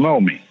where people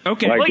know me.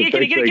 Okay. Like Well,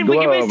 can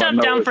we stop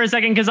down for a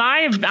second? Because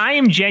I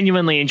am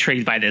genuinely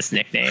intrigued by this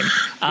nickname.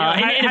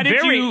 How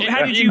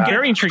did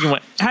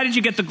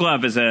you get the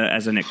Glove as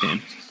a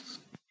nickname?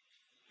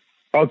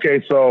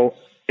 Okay, so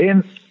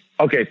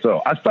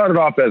I started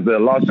off as a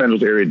Los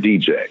Angeles area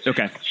DJ.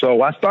 Okay.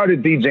 So I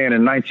started DJing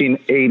in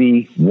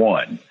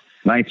 1981.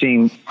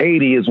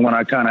 1980 is when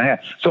I kind of had.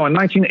 So in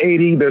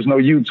 1980, there's no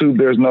YouTube,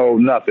 there's no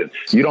nothing.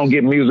 You don't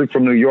get music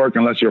from New York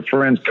unless your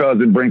friend's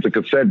cousin brings a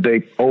cassette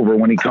tape over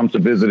when he comes to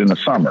visit in the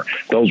summer.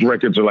 Those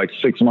records are like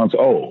 6 months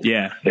old.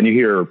 Yeah. And you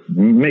hear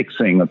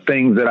mixing of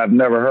things that I've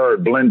never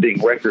heard,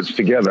 blending records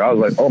together. I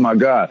was like, oh my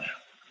God.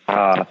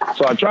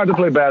 So I tried to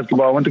play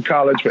basketball. I went to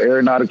college for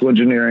aeronautical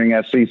engineering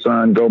at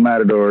CSUN, Go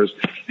Matadors.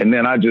 And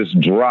then I just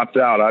dropped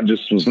out. I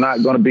just was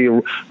not going to be,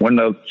 when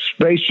the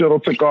space shuttle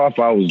took off,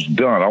 I was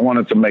done. I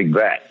wanted to make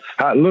that.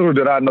 Little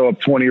did I know of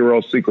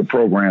 20-year-old secret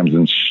programs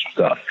and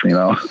stuff,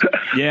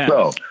 Yeah.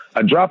 So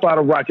I drop out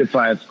of rocket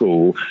science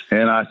school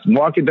and I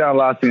walking down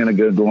La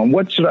Cienega going,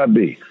 what should I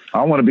be?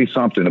 I want to be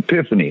something.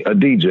 Epiphany, a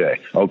DJ.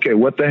 Okay,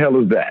 what the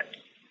hell is that?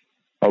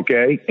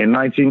 Okay, in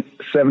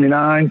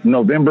 1979,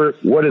 November,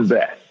 what is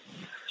that?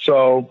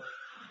 So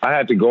I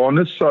had to go on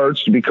this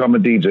search to become a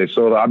DJ.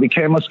 So I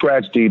became a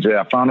scratch DJ.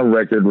 I found a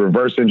record,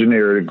 reverse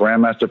engineered,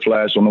 Grandmaster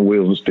Flash on the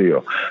Wheels of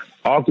Steel.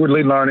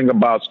 Awkwardly learning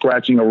about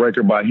scratching a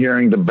record by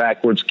hearing the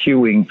backwards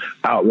cueing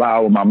out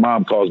loud when my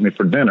mom calls me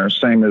for dinner,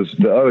 same as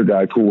the other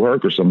guy, Kool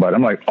Herc or somebody.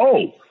 I'm like,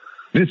 oh,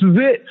 this is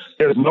it.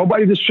 There's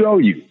nobody to show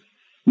you.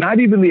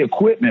 Not even the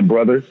equipment,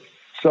 brother.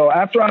 So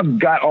after I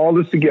got all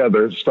this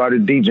together,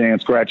 started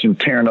DJing, scratching,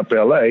 tearing up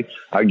LA,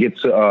 I get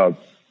to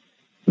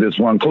this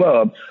one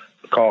club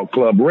called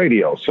Club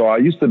Radio. So I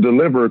used to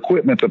deliver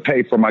equipment to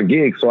pay for my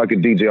gigs so I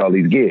could DJ all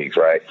these gigs,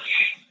 right?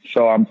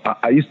 So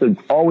I used to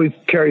always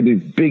carry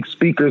these big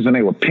speakers and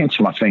they would pinch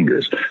my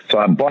fingers. So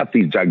I bought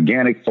these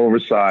gigantic,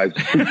 oversized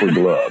super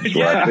gloves,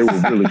 right? They were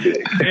really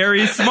big.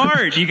 Very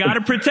smart. You got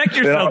to protect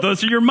yourself.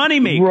 Those are your money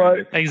makers.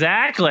 Right.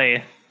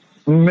 Exactly.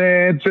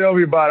 Man, tell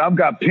me about it. I've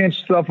got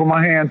pinched stuff on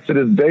my hands to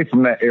this day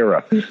from that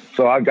era.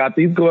 So I got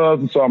these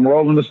gloves, and so I'm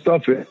rolling the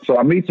stuff in. So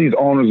I meet these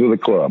owners of the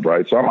club,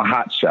 right? So I'm a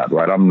hot shot,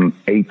 right? I'm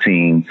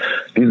 18.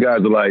 These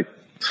guys are like,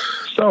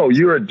 so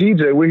you're a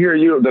DJ. We hear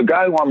you. The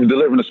guy who I'm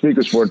delivering the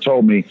speakers for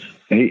told me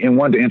and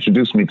wanted to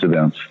introduce me to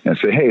them and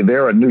say, hey,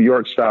 they're a New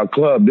York style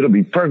club. It'll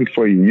be perfect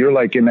for you. You're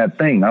like in that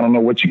thing. I don't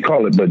know what you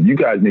call it, but you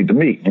guys need to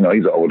meet. You know,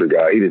 he's an older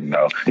guy. He didn't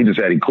know. He just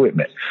had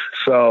equipment.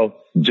 So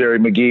Jerry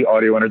McGee,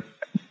 Audio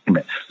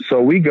Entertainment.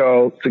 So we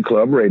go to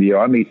Club Radio.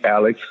 I meet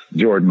Alex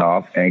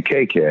Jordanoff and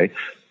KK,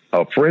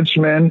 a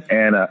Frenchman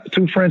and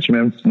two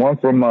Frenchmen, one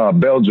from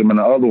Belgium and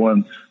the other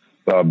one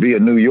via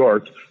New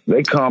York.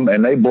 They come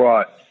and they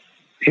brought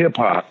hip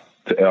hop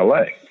to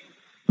LA.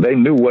 They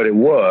knew what it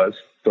was.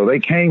 So they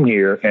came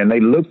here and they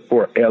looked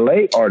for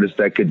LA artists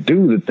that could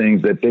do the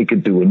things that they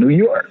could do in New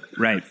York.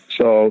 Right.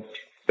 So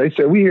they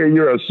said, we hear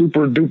you're a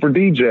super duper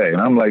DJ.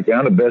 And I'm like,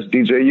 I'm the best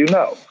DJ you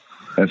know.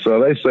 And so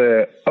they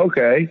said,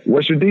 okay,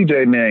 what's your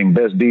DJ name,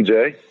 best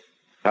DJ?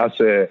 I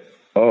said,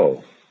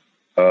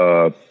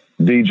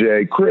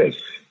 DJ Chris.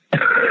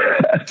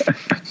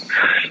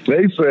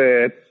 They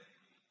said,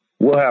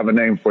 we'll have a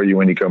name for you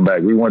when you come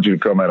back. We want you to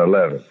come at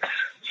 11.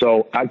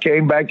 So I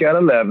came back at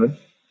 11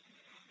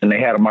 and they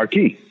had a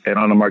marquee. And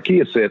on the marquee,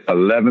 it said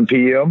 11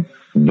 p.m.,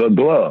 The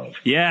Glove.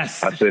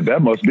 Yes. I said,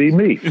 that must be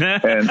me.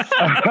 And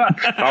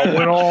I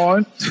went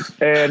on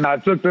and I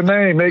took the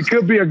name. There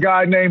could be a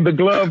guy named The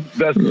Glove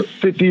that's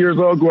 50 years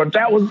old going,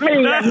 that was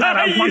me. That's not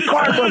my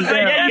car was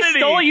there.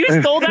 Yeah,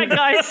 you stole that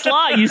guy's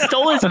slot. You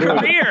stole his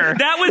career.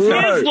 That was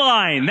his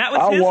line. That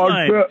was his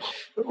line.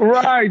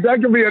 Right.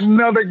 That could be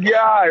another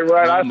guy,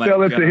 right? Oh I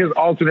fell into his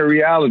alternate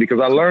reality because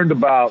I learned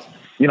about,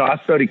 I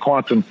studied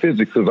quantum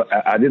physics because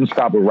I didn't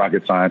stop with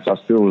rocket science. I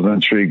still was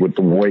intrigued with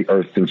the way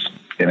Earth is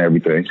and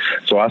everything.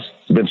 So I've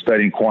been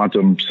studying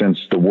quantum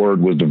since the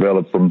word was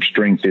developed from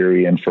string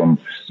theory and from,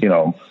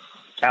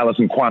 Alice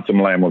in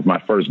Quantum Land was my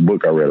first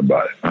book I read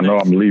about it. I know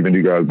I'm leaving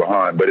you guys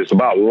behind, but it's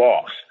about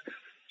loss.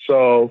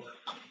 So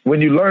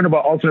when you learn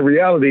about alternate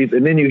realities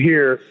and then you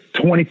hear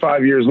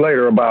 25 years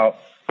later about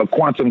a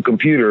quantum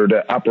computer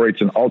that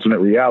operates in alternate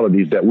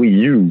realities that we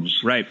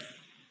use, right?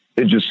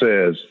 It just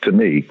says to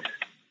me,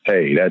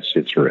 hey, that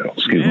shit's real.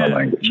 Excuse my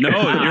language. No,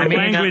 your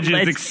language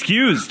is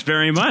excused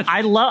very much.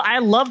 I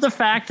love the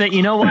fact that,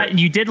 you know what,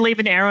 you did leave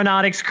an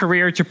aeronautics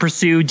career to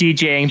pursue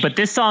DJing, but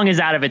this song is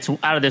out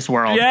of this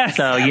world. Yes.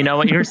 So you know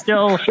what, you're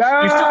still living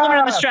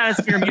in the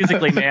stratosphere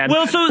musically, man.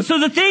 Well, so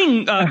the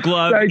thing,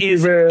 Glove,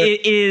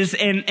 is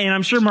and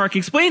I'm sure Mark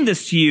explained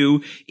this to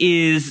you,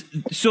 is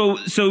so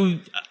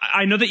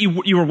I know that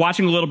you were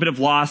watching a little bit of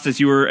Lost as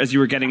you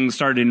were getting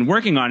started and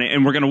working on it,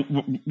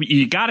 and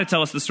you got to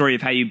tell us the story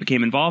of how you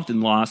became involved in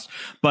Lost.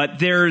 But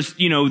there's,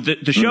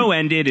 the show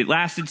ended, it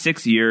lasted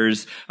 6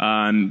 years,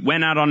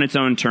 went out on its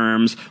own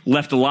terms,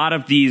 left a lot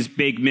of these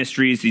big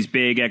mysteries, these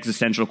big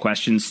existential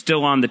questions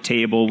still on the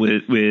table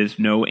with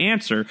no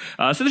answer.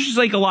 So there's just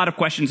like a lot of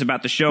questions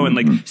about the show and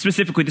like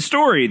specifically the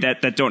story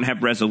that don't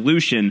have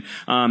resolution.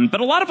 But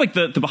a lot of like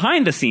the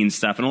behind the scenes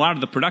stuff and a lot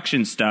of the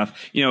production stuff,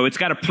 it's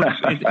got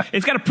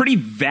a pretty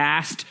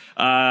vast,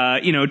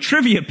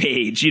 trivia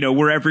page,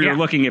 wherever you're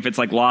looking, if it's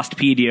like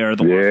Lostpedia or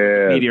the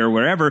Lostpedia or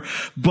wherever,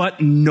 but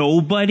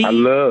nobody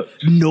knows.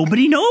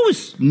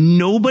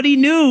 Nobody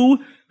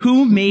knew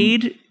who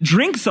made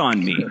Drinks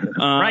on Me.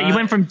 Right, you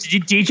went from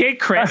DJ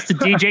Chris to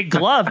DJ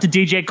Glove to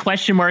DJ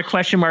question mark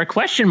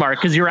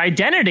because your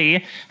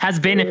identity has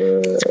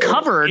been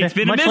covered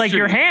much like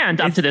your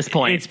hand up to this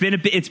point. It's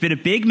been a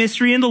big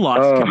mystery in the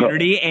Lost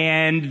community,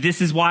 and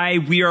this is why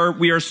we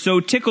are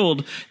so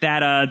tickled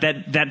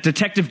that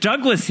Detective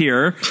Douglas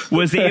here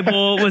was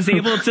able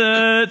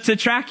to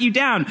track you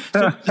down.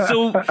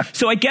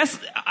 So I guess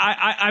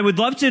I would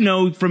love to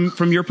know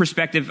from your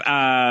perspective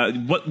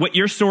what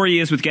your story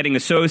is with getting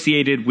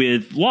associated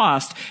with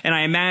Lost, and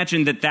I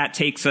imagine that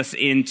takes us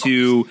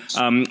into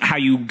how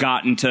you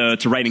got into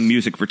writing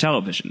music for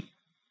television.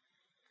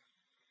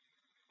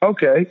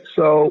 Okay,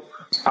 so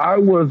I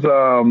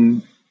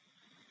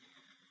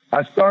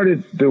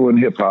started doing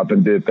hip hop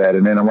and did that,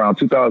 and then around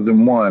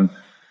 2001,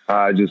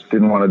 I just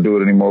didn't want to do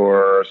it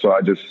anymore. So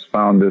I just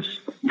found this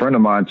friend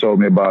of mine told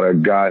me about a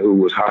guy who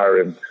was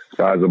hiring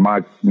guys of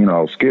my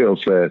skill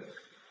set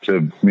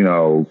to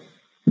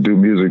do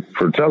music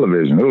for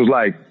television. It was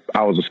like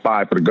I was a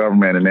spy for the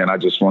government, and then I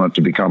just wanted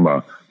to become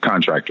a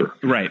contractor.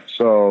 Right.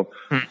 So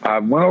I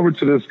went over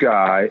to this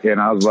guy, and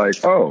I was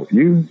like, "Oh,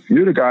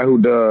 you're the guy who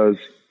does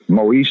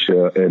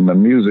Moesha, and the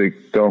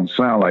music don't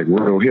sound like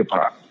real hip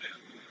hop.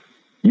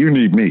 You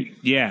need me."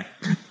 Yeah.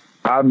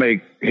 I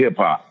make hip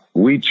hop.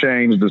 We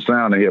changed the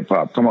sound of hip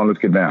hop. Come on, let's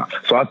get down.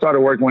 So I started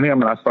working with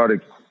him, and I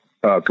started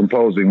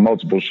composing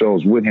multiple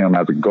shows with him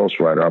as a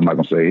ghostwriter. I'm not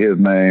going to say his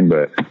name,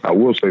 but I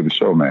will say the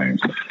show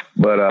names.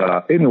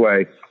 But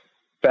anyway,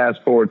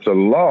 fast forward to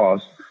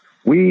Lost,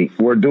 we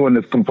were doing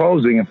this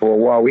composing, and for a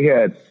while we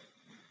had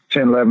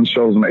 10, 11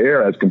 shows on the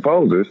air as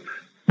composers,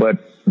 but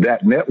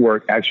that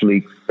network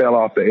actually fell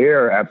off the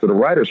air after the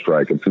writer's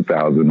strike in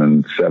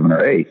 2007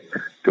 or 8,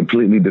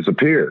 completely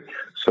disappeared.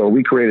 So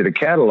we created a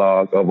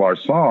catalog of our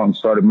songs,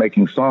 started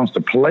making songs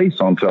to place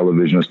on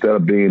television. Instead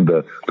of being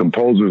the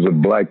composers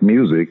of black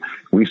music,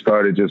 we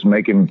started just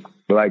making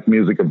black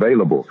music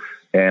available.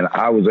 And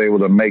I was able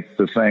to make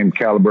the same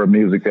caliber of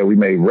music that we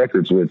made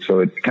records with, so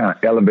it kind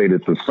of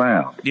elevated the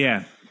sound.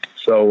 Yeah.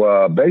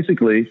 So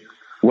basically,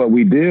 what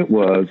we did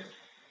was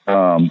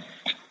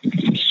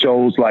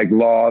shows like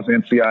Laws,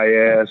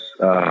 NCIS.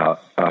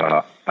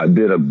 I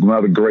did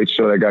another great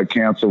show that got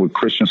canceled with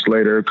Christian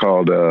Slater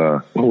called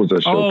what was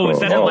that show called? Is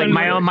that like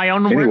my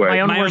own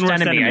worst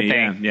enemy? I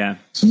think. Yeah.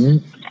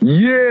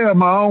 Yeah,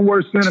 My Own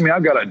Worst Enemy. I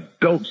got a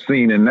dope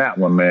scene in that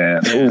one,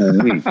 man.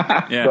 Ooh,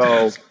 Yeah.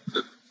 So.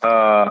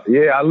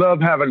 I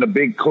love having the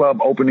big club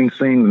opening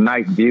scene, the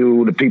night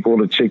view, the people,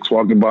 the chicks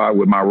walking by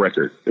with my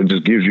record. It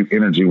just gives you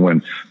energy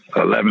when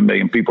 11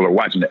 million people are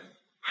watching it.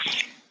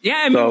 Yeah,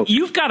 I mean,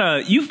 you've got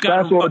a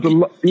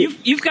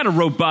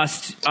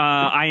robust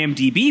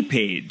IMDb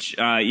page.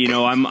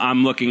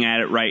 I'm looking at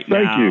it right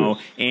now,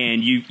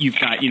 and you've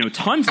got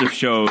tons of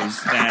shows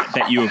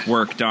that you have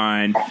worked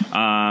on.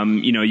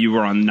 You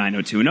were on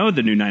 90210,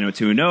 the new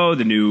 90210,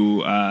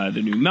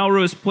 the new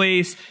Melrose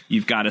Place.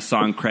 You've got a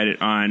song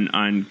credit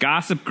on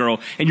Gossip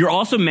Girl, and you're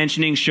also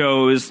mentioning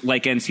shows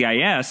like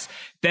NCIS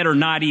that are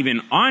not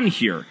even on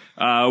here,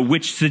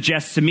 which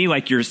suggests to me,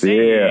 like you're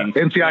saying,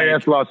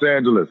 NCIS Los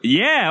Angeles.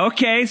 Yeah,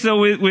 okay. So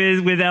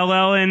with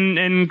LL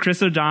and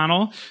Chris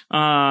O'Donnell,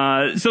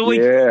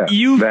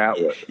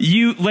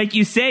 you like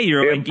you say,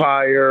 you're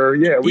Empire.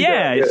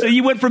 So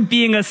you went from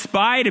being a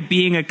spy to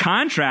being a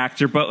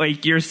contractor, but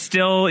like you're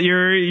still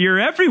you're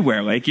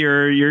everywhere. Like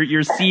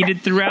you're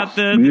seeded throughout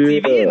the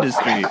TV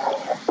industry.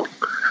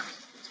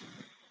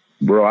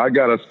 Bro, I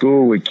got a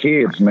school with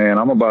kids, man.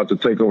 I'm about to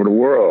take over the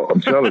world.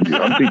 I'm telling you.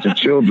 I'm teaching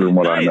children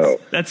what I know.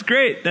 That's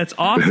great. That's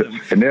awesome.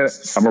 And then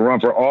I'm going to run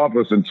for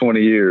office in 20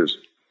 years.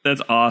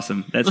 That's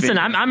awesome. Listen,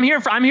 I'm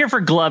here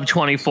for Glove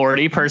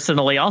 2040.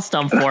 Personally, I'll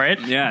stump for it.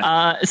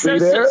 Yeah.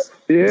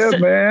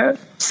 Man.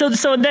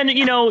 So then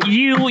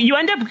you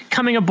end up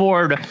coming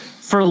aboard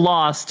for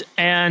Lost,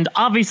 and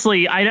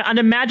obviously I'd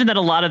imagine that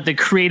a lot of the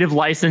creative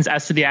license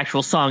as to the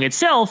actual song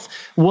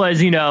itself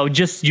was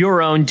just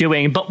your own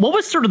doing. But what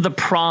was sort of the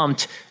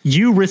prompt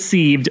you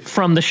received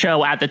from the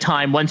show at the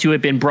time once you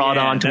had been brought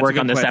on to work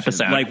on this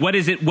episode? Like what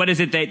is it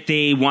that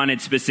they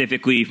wanted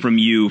specifically from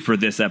you for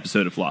this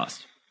episode of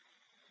Lost?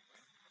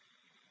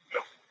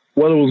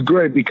 Well, it was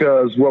great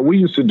because what we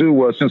used to do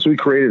was, since we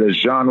created a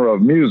genre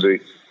of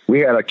music,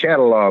 we had a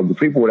catalog where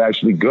people would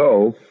actually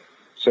go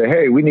say,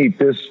 hey, we need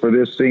this for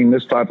this scene,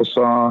 this type of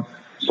song.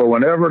 So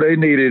whenever they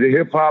needed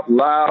hip hop,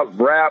 loud,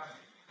 rap,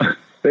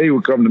 they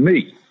would come to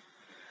me.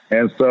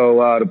 And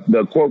so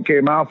the quote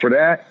came out for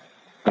that.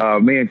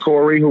 Me and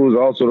Corey, who was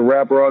also the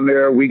rapper on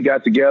there, we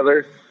got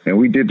together and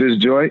we did this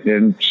joint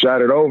and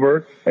shot it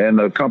over. And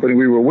the company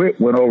we were with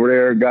went over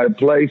there and got it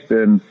placed,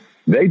 and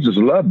they just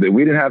loved it.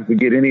 We didn't have to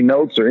get any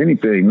notes or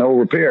anything, no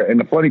repair. And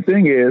the funny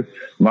thing is,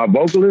 my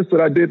vocalist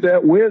that I did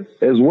that with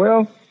as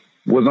well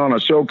was on a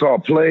show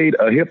called Played,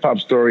 a hip hop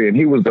story, and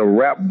he was the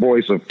rap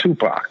voice of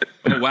Tupac.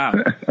 Oh, wow.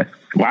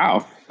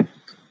 Wow.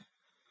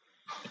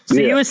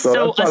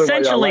 So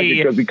essentially,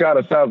 because he kind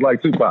of sounds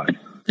like Tupac.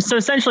 So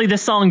essentially, the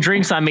song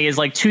 "Drinks on Me" is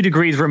like 2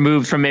 degrees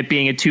removed from it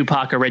being a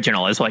Tupac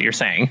original, is what you're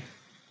saying.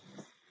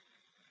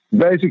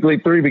 Basically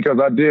 3, because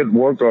I did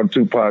work on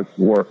Tupac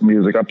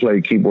music. I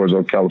played keyboards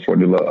on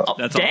California Love. Oh,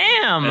 that's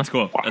damn. Awesome. That's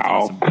cool. Wow. That's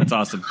awesome. That's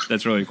awesome.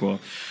 That's really cool.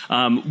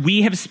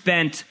 We have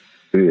spent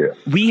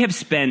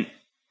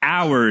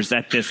hours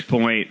at this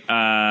point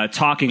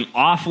talking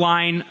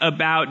offline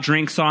about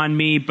Drinks on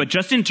Me, but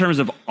just in terms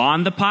of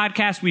on the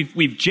podcast,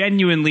 we've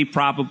genuinely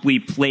probably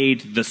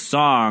played the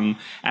song,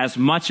 as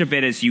much of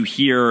it as you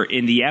hear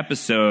in the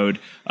episode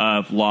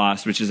of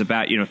Lost, which is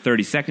about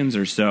 30 seconds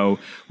or so.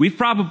 We've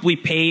probably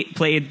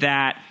played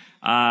that.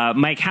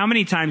 Mike, how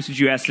many times would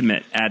you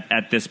estimate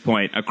at this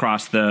point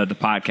across the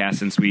podcast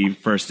since we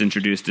first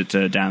introduced it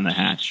to Down the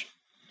Hatch?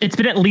 It's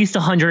been at least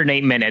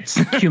 108 minutes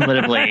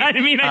cumulatively. I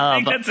think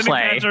that's an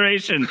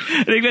exaggeration.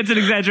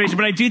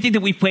 But I do think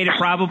that we've played it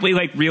probably,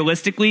 like,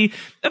 realistically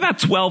about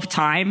 12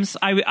 times,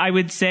 I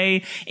would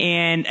say.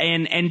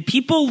 And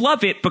people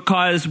love it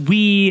because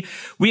we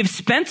have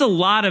spent a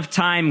lot of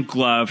time,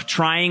 Glove,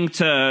 trying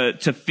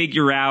to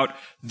figure out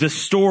the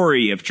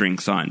story of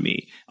Drinks on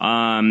Me,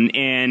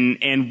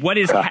 and what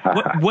is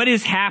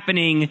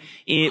happening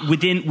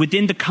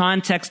within the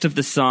context of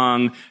the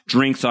song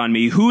Drinks on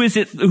Me. Who is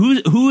it?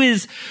 Who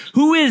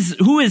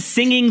is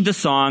singing the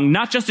song?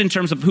 Not just in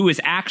terms of who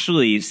is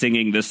actually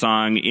singing the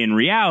song in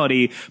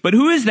reality, but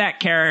who is that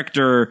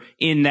character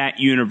in that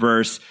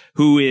universe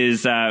who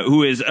is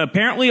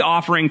apparently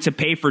offering to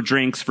pay for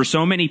drinks for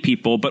so many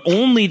people, but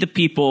only the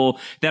people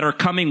that are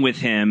coming with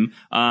him,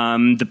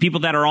 the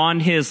people that are on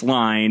his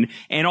line.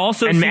 And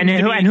also,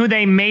 who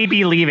they may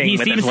be leaving. He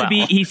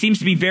seems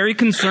to be very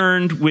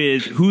concerned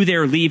with who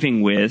they're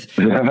leaving with.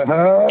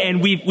 And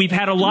we've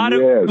had a lot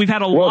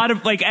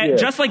of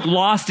just like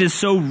Lost is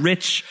so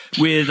rich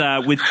with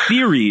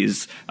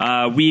theories.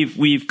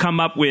 We've come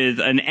up with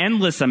an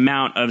endless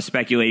amount of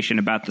speculation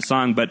about the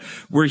song, but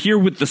we're here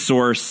with the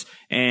source,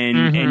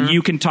 and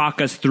you can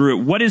talk us through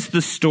it. What is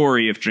the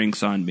story of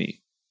Drinks on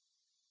Me?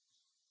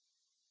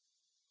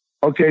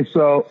 Okay,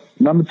 so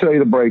let me tell you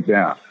the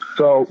breakdown.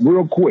 So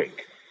real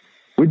quick,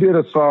 we did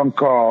a song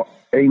called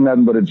Ain't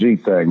Nothing But a G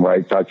Thing,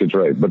 right? Dr.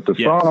 Dre. But the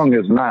song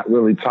is not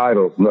really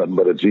titled Nothing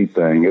But a G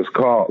Thing. It's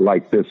called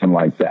Like This and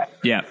Like That.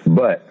 Yeah.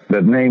 But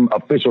the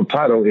official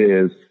title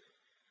is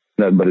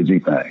Nothing But a G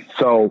Thing.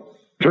 So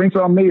Drinks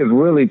on Me is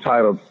really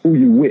titled Who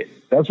You With.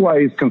 That's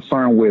why he's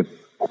concerned with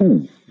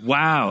who.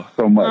 Wow.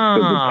 So much.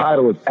 Because the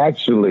title is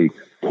actually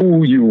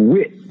Who You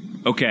With.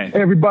 Okay.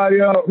 Everybody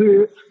out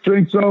here,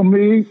 drinks on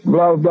me,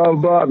 blah, blah,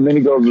 blah. And then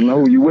he goes,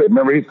 who you with?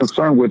 Remember, he's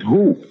concerned with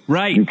who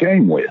you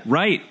came with.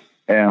 Right.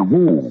 And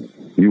who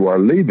you are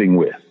leaving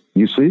with.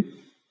 You see?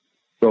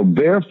 So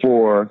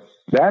therefore,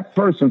 that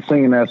person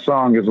singing that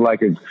song is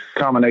like a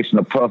combination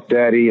of Puff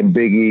Daddy and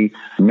Biggie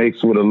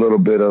mixed with a little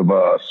bit of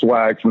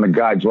swag from the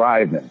guy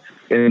driving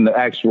in the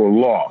actual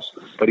Lost.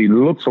 But he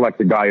looks like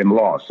the guy in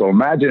Lost. So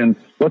imagine,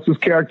 what's his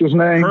character's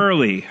name?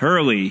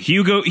 Hurley,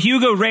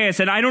 Hugo Reyes.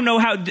 And I don't know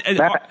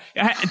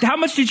how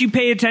much did you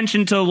pay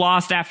attention to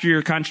Lost after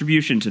your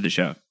contribution to the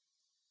show?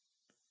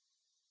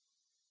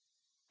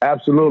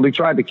 Absolutely.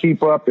 Tried to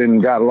keep up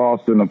and got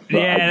lost in the...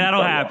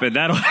 that'll happen.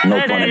 No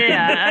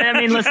I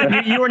mean, listen,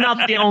 you are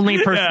not the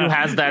only person who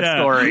has that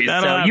story.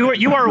 So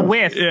you are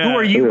with... Who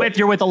are you with?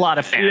 You're with a lot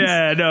of fans.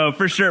 Yeah, no,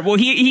 for sure. Well,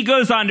 he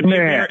goes on to be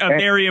a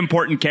very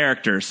important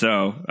character.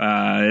 So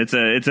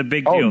it's a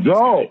big deal.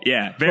 Oh,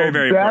 yeah, very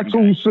important. That's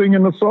who's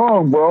singing the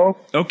song, bro.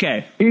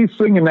 Okay. He's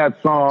singing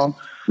that song.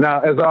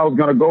 Now, as I was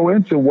going to go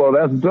into, well,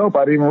 that's dope.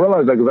 I didn't even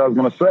realize that because I was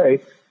going to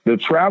say... The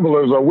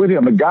travelers are with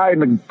him. The guy in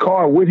the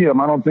car with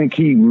him, I don't think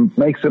he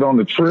makes it on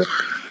the trip,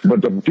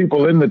 but the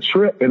people in the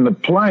trip, in the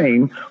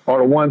plane, are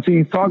the ones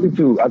he's talking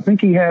to. I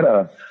think he had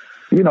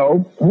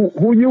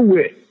who you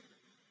with?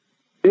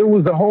 It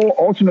was the whole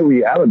alternate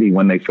reality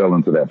when they fell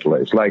into that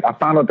place. Like, I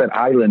found out that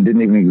island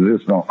didn't even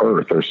exist on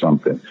Earth or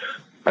something.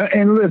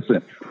 And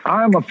listen,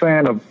 I'm a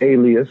fan of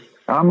Alias.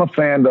 I'm a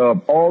fan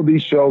of all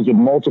these shows with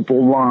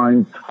multiple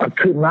lines. I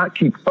could not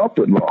keep up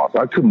with Lost.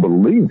 I couldn't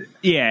believe it.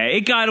 Yeah,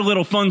 it got a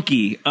little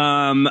funky.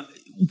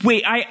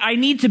 Wait, I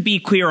need to be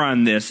clear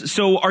on this.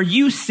 So are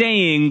you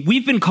saying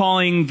we've been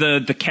calling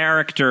the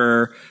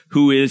character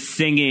who is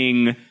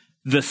singing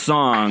the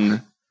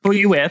song Who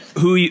You With?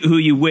 Who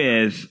you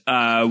with?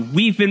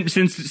 We've been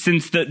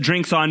since the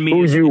Drinks on Me.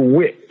 Who you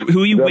with?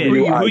 Who you with?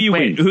 Who you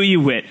with? Who you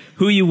with?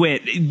 Who you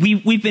with?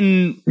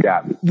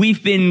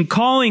 We've been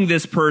calling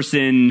this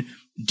person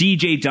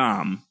DJ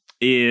Dom.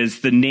 Is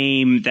the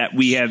name that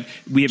we have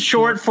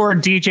short for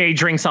DJ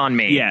Drinks on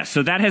Me. Yeah,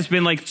 so that has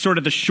been like sort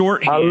of the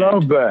shorthand. I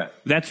love that.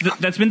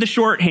 That's been the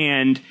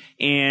shorthand,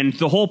 and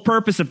the whole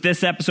purpose of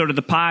this episode of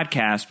the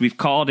podcast, we've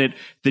called it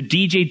the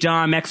DJ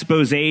Dom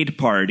Exposé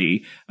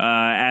Party,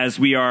 as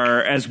we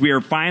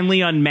are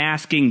finally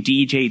unmasking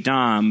DJ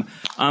Dom.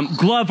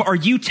 Glove, are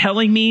you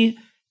telling me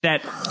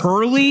that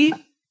Hurley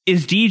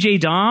is DJ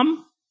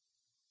Dom?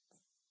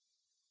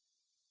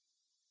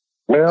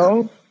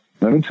 Well,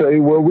 let me tell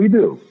you what we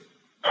do.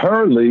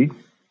 Hurley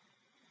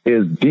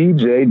is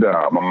DJ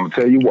Dom. I'm going to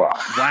tell you why.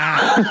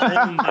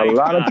 Wow. Oh a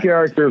lot of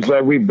characters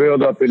that we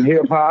build up in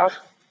hip-hop,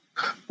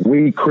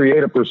 we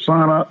create a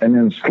persona and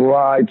then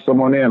slide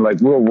someone in.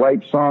 Like, we'll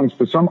write songs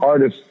for some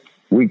artists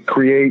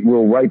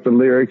we'll write the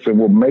lyrics and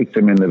we'll make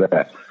them into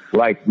that.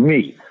 Like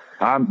me.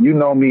 You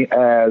know me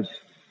as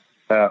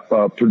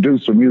a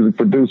music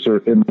producer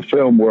in the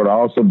film world. I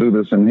also do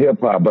this in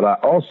hip-hop, but I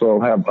also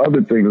have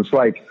other things. It's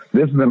like,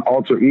 this is an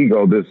alter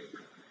ego, this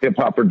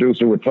hip-hop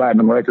producer with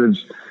platinum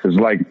records is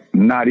like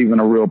not even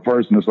a real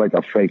person. It's like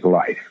a fake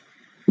life.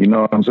 You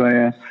know what I'm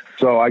saying?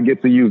 So I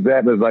get to use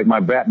that as like my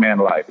Batman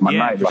life, my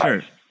night life,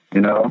 sure.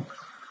 You know?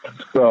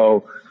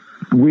 So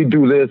we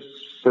do this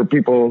for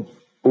people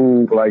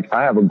who, like,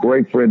 I have a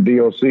great friend,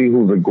 DOC,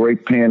 who's a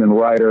great pen and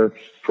writer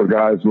for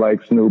guys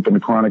like Snoop and the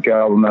Chronic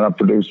album that I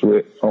produced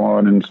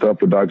on and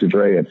stuff with Dr.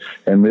 Dre.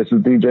 And this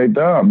is DJ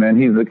Dom, man.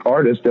 He's an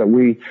artist that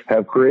we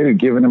have created,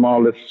 giving him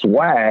all this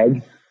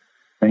swag,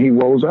 and he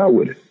rolls out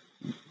with it.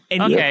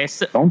 Okay,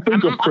 so don't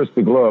think of Chris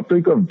the Glove.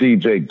 Think of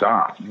DJ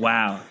Dom.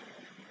 Wow.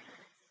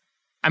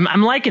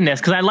 I'm liking this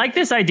because I like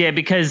this idea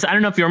because I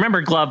don't know if you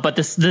remember, Glove, but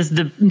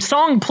the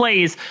song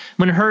plays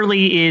when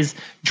Hurley is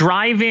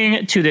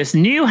driving to this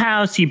new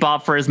house he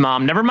bought for his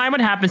mom. Never mind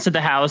what happens to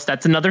the house.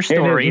 That's another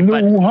story. In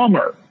his new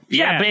Hummer.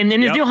 Yeah, but in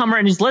his new Hummer,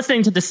 and he's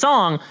listening to the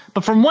song.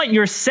 But from what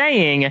you're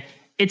saying,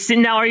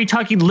 now, are you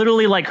talking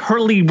literally like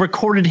Hurley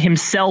recorded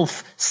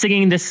himself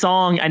singing this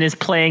song and is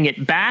playing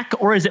it back?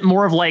 Or is it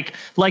more of like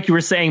you were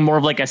saying, more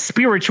of like a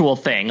spiritual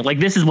thing? Like,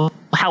 this is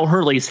how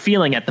Hurley's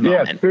feeling at the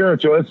moment. Yeah,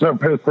 spiritual. It's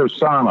his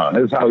persona.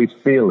 It's how he's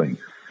feeling.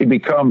 He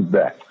becomes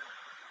that.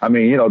 I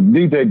mean,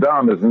 DJ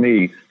Dom is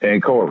me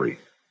and Corey.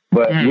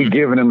 But we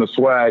giving him the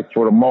swag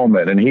for the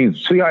moment. And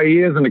see how he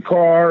is in the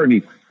car and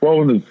he's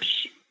rolling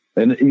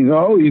and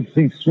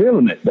he's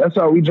feeling it. That's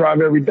how we drive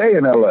every day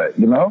in LA,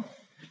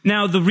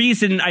 Now, the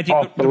reason I think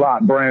off the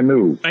lot, brand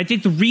new. I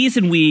think the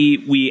reason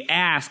we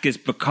ask is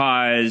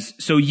because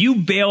you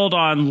bailed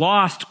on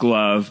Lost,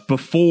 Glove,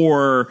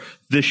 before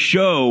the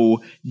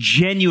show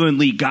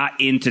genuinely got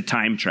into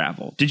time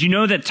travel. Did you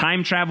know that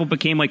time travel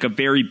became like a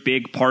very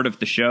big part of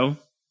the show?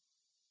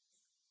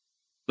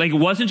 Like, it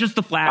wasn't just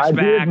the flashbacks.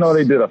 I did know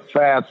they did a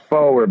fast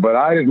forward, but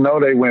I didn't know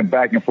they went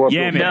back and forth.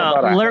 Yeah, man.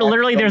 No,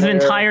 literally, there's an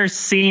entire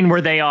scene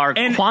where they are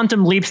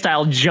quantum leap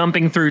style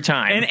jumping through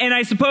time. And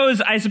I suppose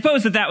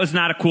that was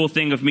not a cool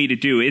thing of me to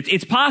do.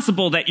 It's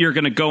possible that you're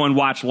going to go and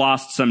watch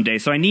Lost someday.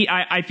 So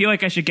I feel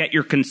like I should get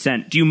your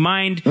consent. Do you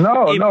mind?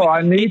 No,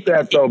 I need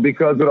that though,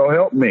 because it'll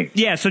help me.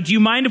 Yeah. So do you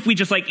mind if we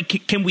just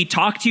can we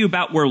talk to you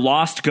about where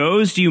Lost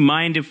goes? Do you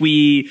mind if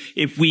we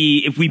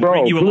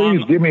bring you along?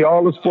 Please give me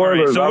all the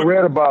spoilers. All right, so I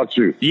read about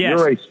you. Yes.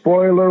 You're a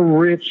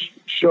spoiler-rich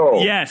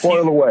show. Yes,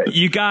 spoil away.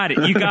 You got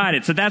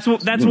it. So that's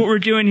what we're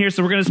doing here.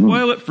 So we're going to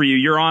spoil it for you.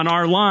 You're on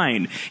our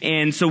line.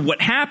 And so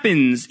what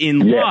happens in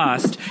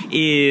Lost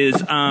is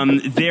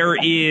there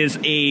is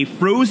a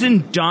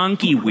frozen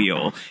donkey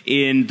wheel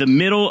in the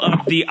middle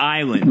of the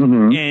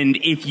island, and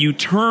if you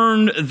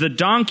turn the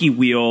donkey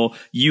wheel,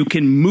 you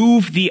can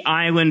move the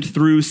island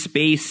through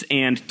space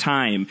and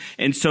time.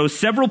 And so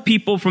several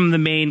people from the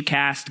main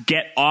cast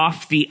get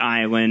off the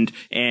island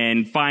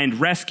and find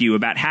rescue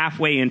about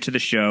halfway into the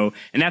show,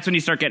 and that's when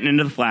you start getting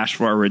into the flash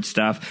forward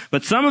stuff.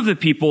 But some of the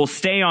people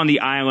stay on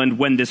the island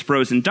when this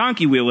frozen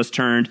donkey wheel is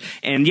turned,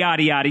 and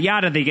yada, yada,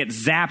 yada, they get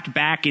zapped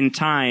back in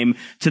time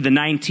to the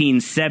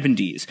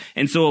 1970s.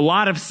 And so a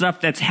lot of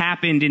stuff that's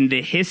happened in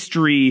the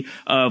history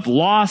of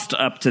Lost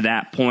up to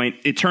that point,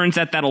 it turns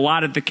out that a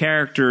lot of the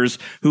characters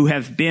who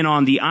have been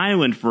on the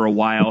island for a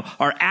while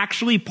are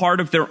actually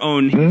part of their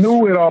own history.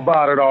 Knew it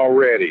about it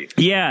already.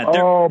 Yeah.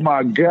 Oh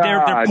my God.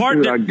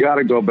 Dude, I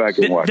gotta go back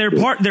and watch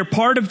They're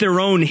part of their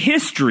own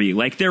history.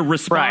 Like, they're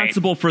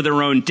responsible for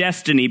their own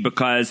destiny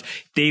because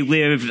they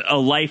lived a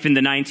life in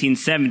the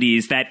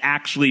 1970s that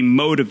actually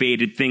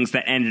motivated things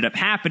that ended up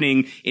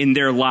happening in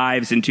their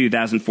lives in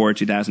 2004,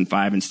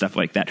 2005, and stuff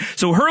like that.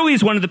 So Hurley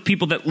is one of the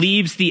people that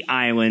leaves the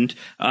island,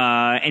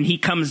 and he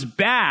comes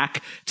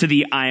back to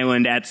the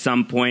island at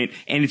some point,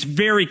 and it's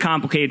very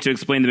complicated to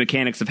explain the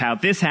mechanics of how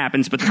this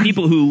happens, but the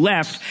people who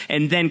left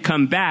and then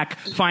come back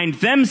find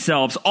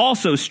themselves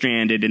also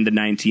stranded in the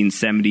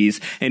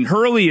 1970s, and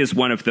Hurley is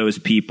one of those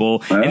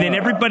people, and then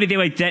everybody, they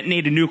like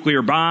detonate a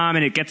nuclear bomb,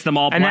 and it gets them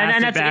all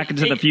blasted back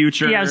into the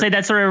future. Yeah, I would say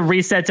that sort of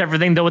resets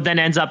everything, though it then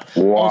ends up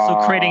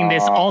also creating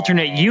this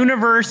alternate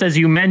universe, as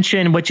you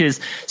mentioned, which is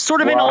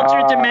sort of an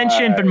alternate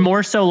dimension, but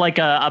more so like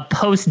a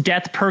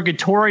post-death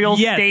purgatorial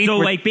state. So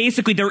like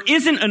basically there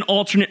isn't an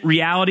alternate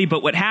reality,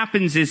 but what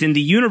happens is in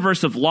the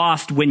universe of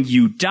Lost, when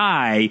you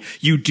die,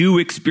 you do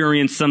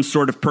experience some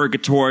sort of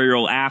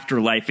purgatorial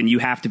afterlife, and you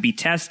have to be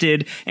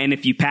tested, and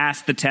if you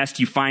pass the test,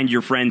 you find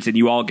your friends, and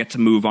you all get to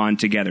move on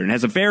together. And it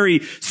has a very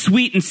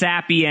sweet and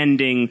sappy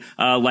ending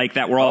like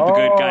that, where all the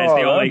good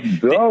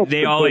guys,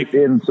 they all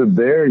into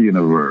their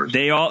universe.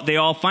 They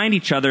all find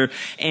each other,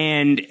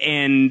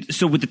 and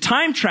so with the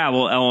time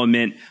travel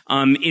element,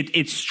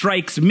 it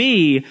strikes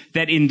me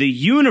that in the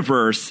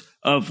universe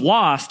of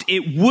Lost,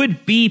 it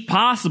would be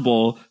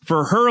possible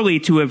for Hurley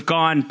to have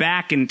gone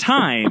back in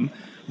time,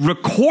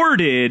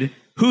 recorded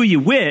Who You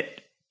Wit,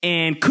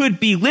 and could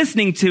be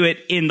listening to it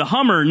in the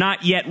Hummer,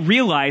 not yet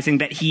realizing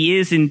that he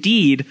is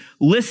indeed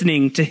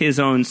listening to his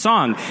own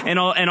song. And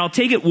I'll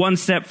take it one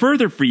step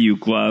further for you,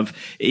 Glove,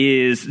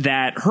 is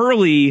that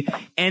Hurley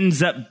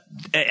ends up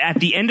at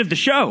the end of the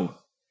show,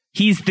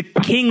 he's the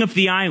king of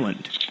the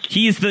island.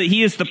 He is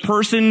the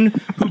person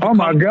who oh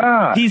my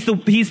God. He's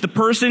the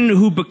person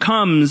who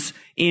becomes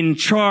in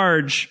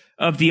charge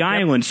of the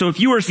island. So if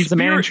you are he's the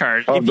man in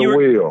charge of the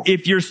wheel.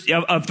 If you're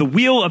of the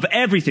wheel of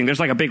everything, there's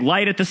like a big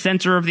light at the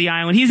center of the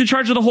island. He's in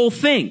charge of the whole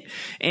thing.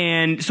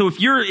 And so if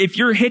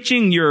you're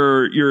hitching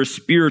your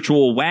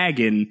spiritual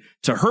wagon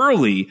to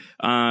Hurley,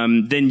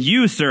 then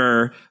you,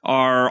 sir,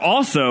 are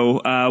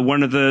also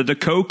one of the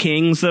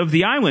co-kings of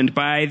the island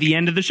by the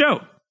end of the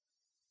show.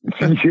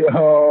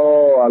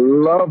 Yo, I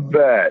love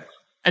that.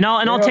 And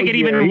I'll take it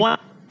even one.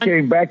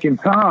 Came back in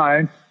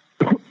time.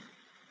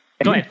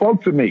 Go He ahead.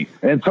 spoke to me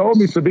and told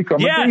me to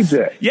become a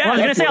DJ. Yeah, well, I was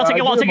going to say,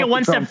 I'll take it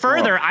one step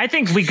further. From. I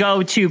think we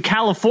go to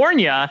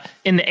California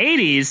in the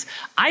 80s.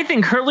 I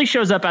think Hurley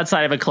shows up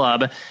outside of a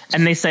club,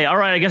 and they say, all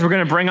right, I guess we're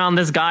going to bring on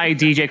this guy,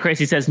 DJ Chris.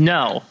 He says,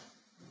 no,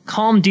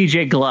 call him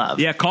DJ Glove.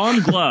 Yeah, call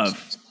him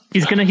Glove.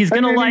 He's gonna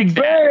like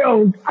that.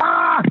 Bailed.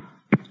 Ah,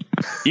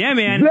 yeah,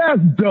 man. that's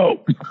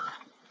dope.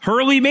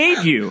 Hurley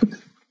made you.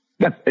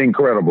 That's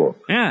incredible.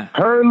 Yeah.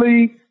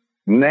 Hurley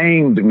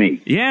named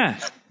me. Yeah.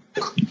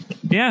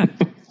 Yeah.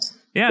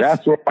 Yes.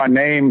 That's where my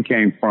name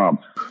came from.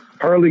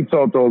 Hurley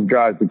told those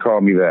guys to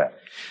call me that.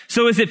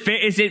 So is it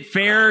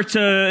fair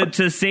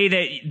to say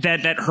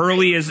that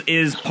Hurley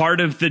is part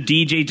of the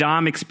DJ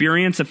Dom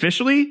experience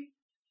officially?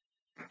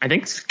 I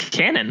think it's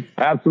canon.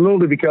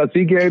 Absolutely, because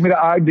he gave me the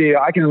idea.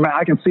 I can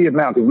see it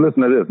now, because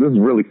listen to this. This is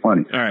really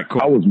funny. All right,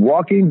 cool. I was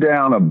walking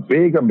down a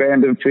big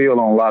abandoned field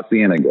on La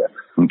Cienega,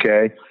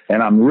 okay?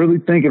 And I'm really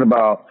thinking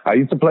about, I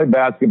used to play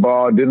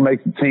basketball, didn't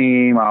make the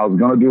team. I was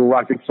going to do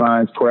rocket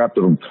science crap.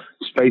 The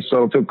space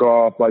shuttle took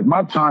off. Like,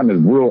 my time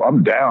is real.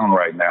 I'm down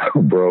right now,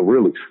 bro,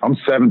 really. I'm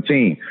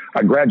 17.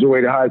 I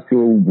graduated high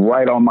school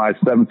right on my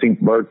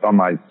 16th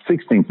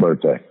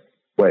birthday.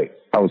 Wait,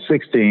 I was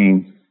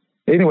 16.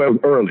 Anyway, it was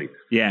early.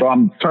 Yeah. So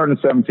I'm turning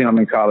 17. I'm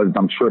in college.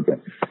 I'm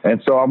tripping.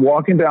 And so I'm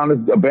walking down this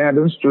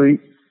abandoned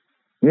street,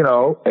 you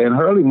know, and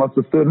Hurley must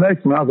have stood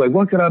next to me. I was like,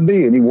 what could I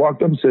be? And he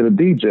walked up and said, a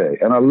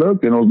DJ. And I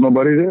looked and there was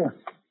nobody there.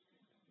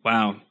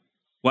 Wow.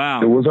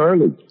 It was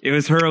Hurley. It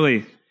was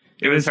Hurley.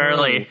 It was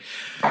Hurley.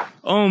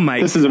 Oh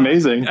my! This is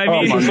amazing. I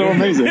mean, this is so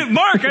amazing.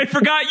 Mark, I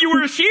forgot you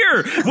were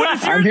here.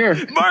 I'm here.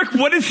 Mark,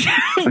 what is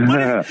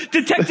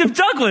Detective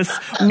Douglas?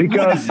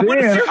 Because what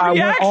is then your I went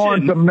reaction?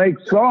 on to make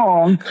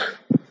songs,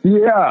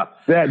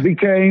 that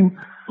became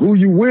Who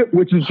You With,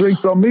 which is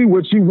Drinks on Me,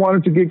 which he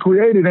wanted to get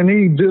created, and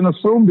he then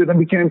assumed it and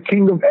became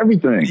king of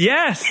everything.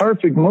 Yes.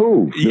 Perfect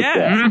move.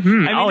 Yeah.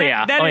 Mm-hmm. I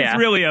mean, that is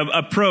really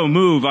a pro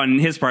move on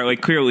his part.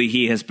 Like, clearly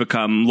he has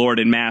become Lord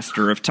and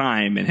Master of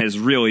Time and has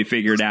really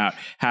figured out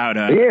how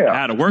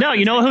to work. No,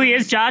 you know who he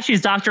is, Josh?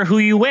 He's Dr. Who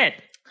You Wit.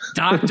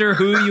 Dr.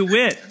 Who You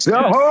Wit.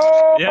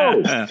 Oh!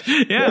 Yeah.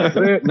 That's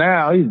it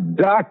now. He's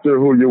Dr.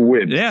 Who You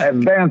With. Yeah.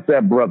 Advance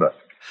that, brother.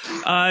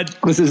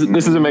 This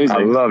is amazing.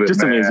 I love it,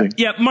 Just man. amazing.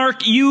 Yeah,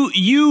 Mark,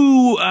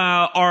 you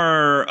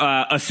are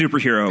a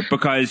superhero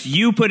because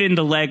you put in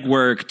the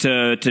legwork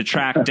to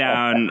track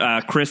down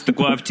Chris the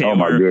Glove Oh,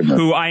 my Taylor, goodness.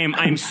 who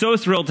I'm so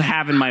thrilled to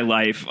have in my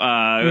life.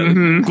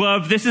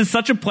 Glove, this is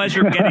such a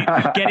pleasure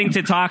getting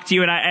to talk to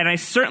you, and I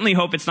certainly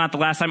hope it's not the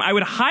last time. I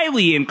would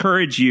highly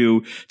encourage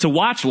you to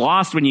watch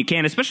Lost when you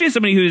can, especially as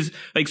somebody who's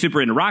like super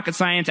into rocket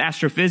science,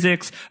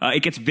 astrophysics.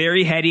 It gets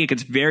very heady, it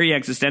gets very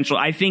existential.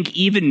 I think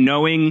even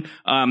knowing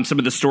some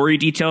of the story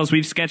details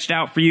we've sketched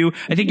out for you,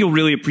 I think you'll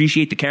really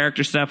appreciate the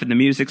character stuff and the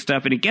music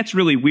stuff, and it gets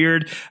really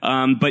weird.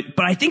 But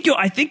I think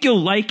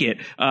you'll like it.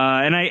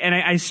 And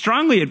I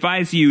strongly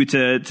advise you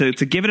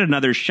to give it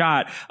another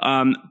shot.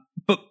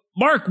 But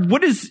Mark,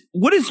 what is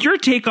your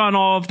take on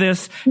all of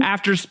this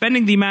after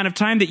spending the amount of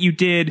time that you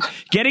did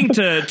getting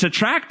to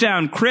track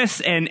down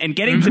Chris and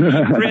getting to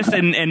meet Chris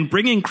and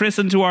bringing Chris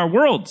into our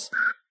worlds?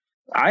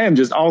 I am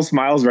just all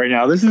smiles right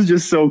now. This is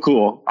just so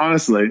cool.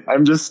 Honestly,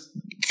 I'm just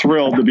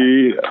thrilled to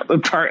be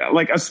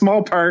a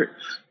small part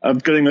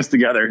of getting this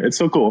together. It's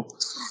so cool.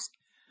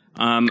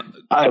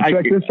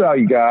 Check this out,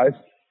 you guys.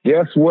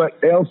 Guess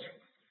what else,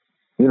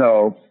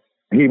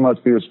 he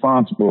must be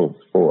responsible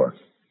for?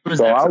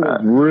 So I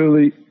was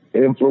really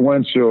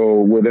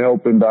influential with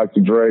helping Dr.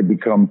 Dre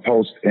become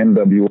post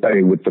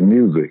NWA with the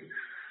music.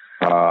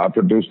 I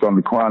produced on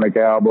the Chronic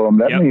album.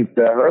 That means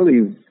that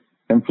Hurley's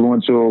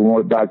influential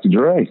with Dr.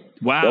 Dre.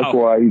 Wow. That's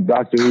why he's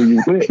Dr. Who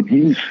You With.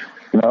 He's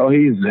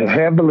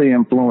heavily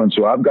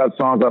influential. I've got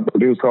songs I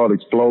produced called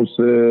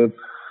Explosive.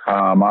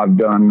 I've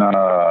done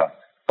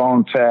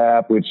Phone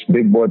Tap, which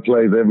Big Boy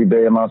plays every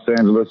day in Los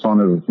Angeles on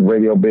his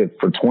radio bit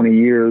for 20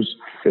 years.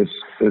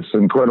 It's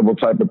incredible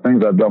type of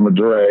things I've done with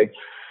Dre.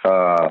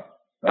 I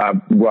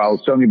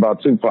was telling you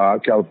about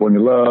Tupac, California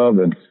Love,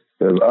 and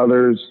there's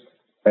others.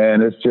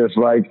 And it's just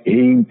like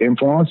he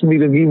influenced me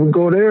to even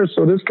go there.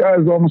 So this guy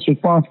is almost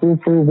responsible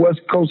for West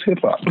Coast hip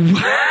hop.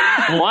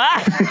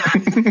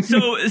 What?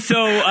 So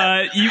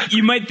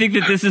you might think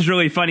that this is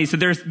really funny. So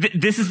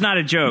this is not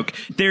a joke.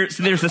 There's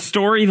a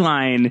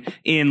storyline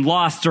in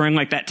Lost during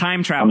like that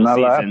time travel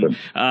season.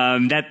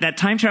 That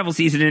time travel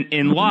season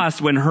in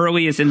Lost when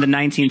Hurley is in the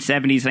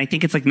 1970s, and I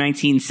think it's like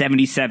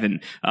 1977.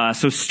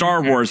 So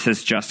Star Wars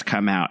has just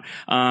come out.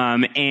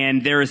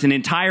 And there is an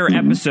entire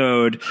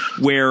episode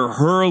where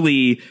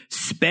Hurley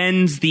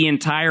spends the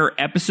entire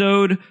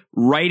episode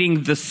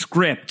writing the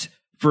script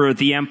for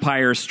The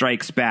Empire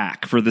Strikes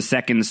Back, for the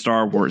second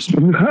Star Wars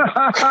movie.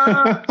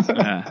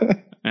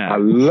 I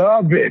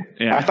love it.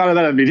 Yeah. I thought of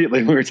that immediately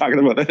when we were talking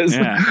about this.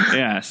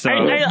 Yeah. So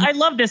I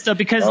love this though,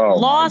 because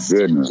Lost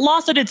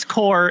at its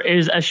core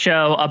is a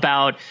show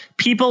about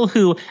people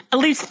who at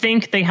least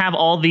think they have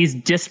all these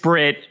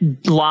disparate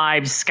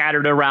lives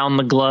scattered around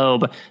the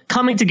globe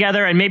coming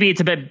together, and maybe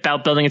it's a bit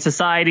about building a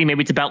society,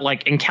 maybe it's about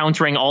like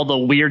encountering all the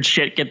weird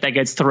shit that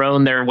gets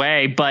thrown their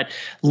way. But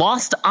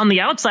Lost on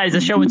the outside is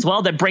a show as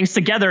well that brings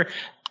together.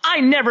 I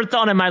never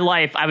thought in my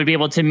life I would be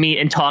able to meet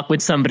and talk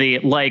with somebody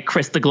like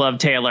Chris the Glove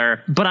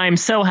Taylor, but I'm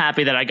so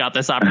happy that I got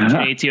this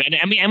opportunity to.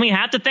 And we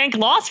have to thank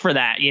Lost for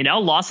that.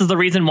 Lost is the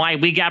reason why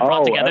we got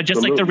brought together,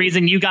 just like the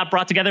reason you got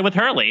brought together with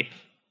Hurley.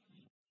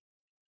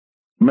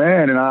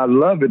 Man, and I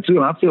love it too.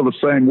 And I feel the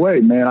same way,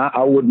 man.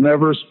 I would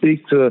never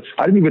speak to,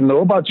 I didn't even know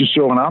about your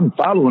show, and I'm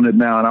following it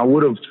now, and I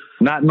would have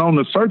not known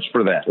to search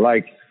for that.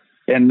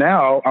 And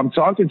now I'm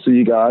talking to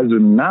you guys,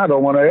 and now I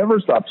don't want to ever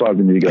stop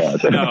talking to you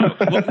guys. No,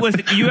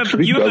 listen,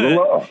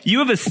 you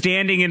have a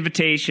standing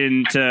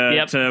invitation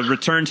to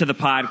return to the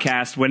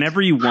podcast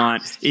whenever you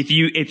want. If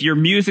you're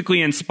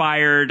musically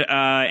inspired,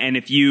 and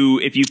if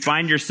you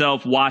find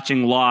yourself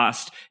watching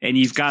Lost and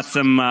you've got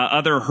some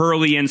other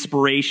Hurley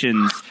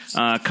inspirations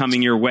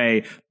coming your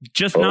way,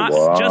 just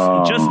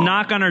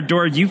knock on our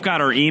door. You've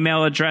got our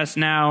email address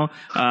now.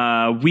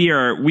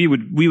 We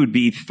would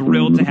be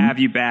thrilled to have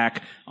you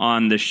back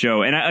on the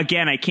show. And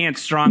again, I can't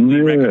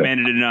strongly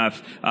recommend it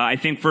enough. I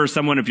think for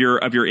someone of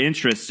your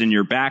interests and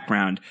your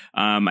background,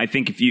 I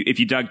think if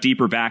you dug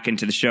deeper back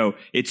into the show,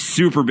 it's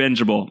super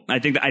bingeable. I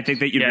think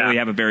that you really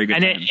have a very good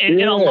time.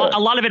 And a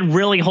lot of it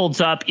really holds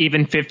up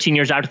even 15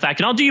 years after the fact.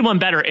 And I'll do you one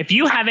better. If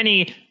you have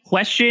any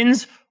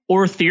questions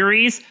or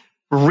theories,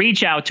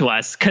 reach out to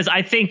us, because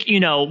I think,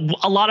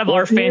 a lot of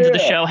our fans of the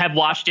show have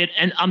watched it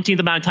an umpteenth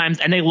amount of times,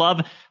 and they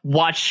love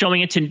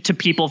showing it to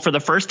people for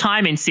the first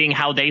time and seeing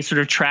how they sort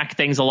of track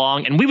things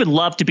along. And we would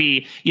love to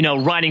be,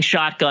 riding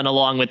shotgun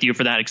along with you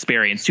for that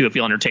experience too, if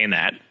you'll entertain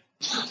that.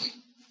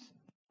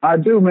 I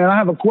do, man. I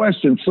have a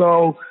question.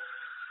 So,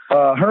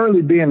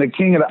 Hurley being the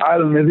king of the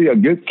island, is he a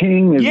good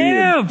king? Is he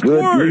a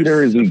good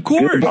leader? Is he of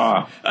course.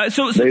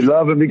 So they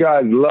love him. You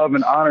guys love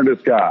and honor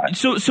this guy.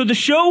 So the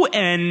show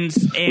ends.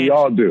 And we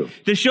all do.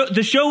 The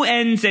show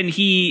ends, and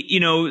he,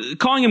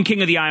 calling him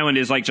king of the island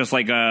is just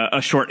like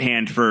a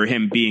shorthand for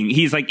him being.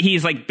 He's like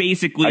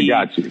basically.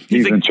 I got you.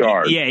 He's in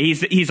charge. Yeah,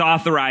 he's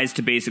authorized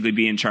to basically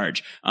be in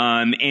charge.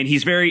 And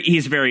he's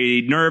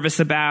very nervous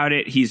about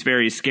it. He's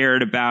very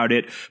scared about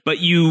it. But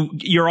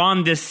you're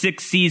on this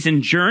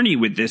 6-season journey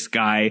with this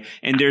guy.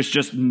 And there's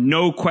just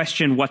no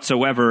question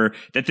whatsoever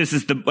that this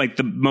is the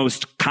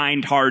most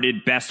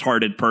kind-hearted,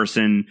 best-hearted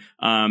person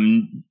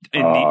in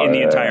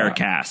the entire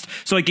cast.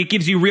 So it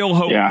gives you real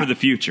hope for the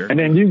future. And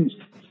then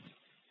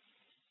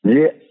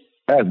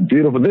that's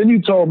beautiful. Then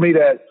you told me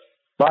that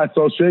by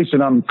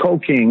association I'm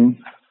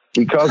co-king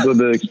because of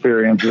the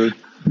experiences.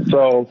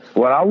 So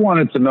what I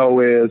wanted to know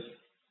is,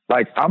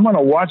 I'm going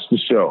to watch the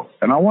show,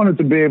 and I wanted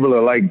to be able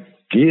to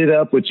get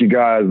up with you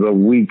guys a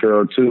week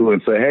or two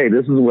and say, hey,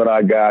 this is what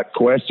I got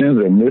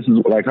questions. And this is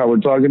how we're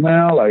talking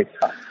now.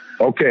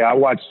 Okay, I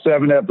watched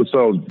 7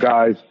 episodes,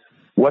 guys.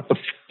 What the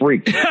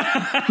freak? This.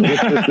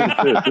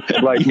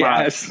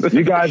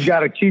 You guys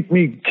got to keep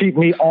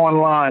me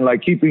online,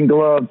 keeping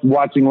gloves,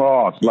 watching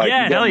Lost.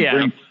 Hell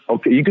yeah.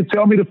 Okay, you can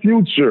tell me the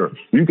future.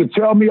 You can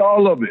tell me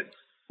all of it,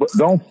 but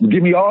don't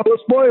give me all the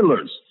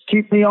spoilers.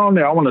 Keep me on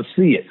there. I want to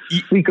see it.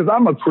 See, because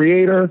I'm a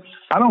creator.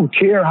 I don't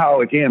care how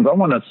it ends. I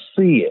want to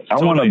see it.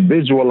 I want to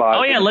visualize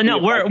it.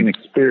 I can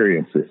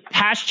experience it.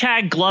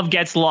 Hashtag Glove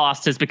Gets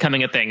Lost is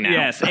becoming a thing now.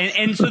 Yes,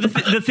 and so the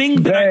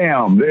thing.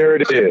 There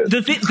it is.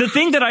 The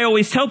thing that I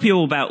always tell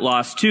people about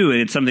Lost too,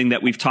 and it's something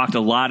that we've talked a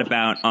lot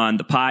about on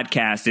the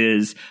podcast,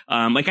 is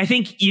I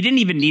think you didn't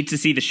even need to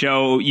see the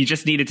show. You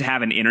just needed to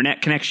have an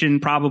internet connection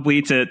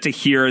probably to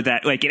hear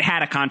that it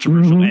had a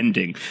controversial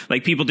ending.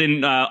 People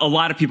didn't. A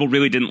lot of people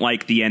really didn't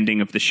like the ending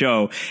of the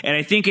show, and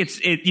I think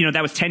that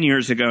was 10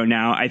 years ago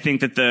now. I think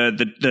that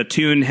the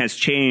tune has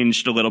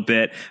changed a little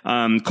bit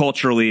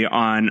culturally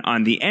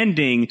on the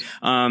ending,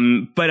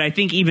 but I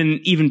think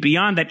even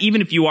beyond that,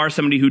 even if you are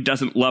somebody who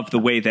doesn't love the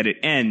way that it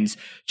ends,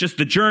 just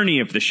the journey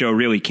of the show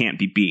really can't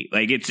be beat.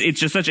 It's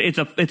just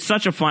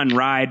such a fun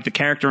ride. The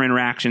character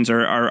interactions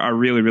are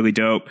really, really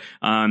dope.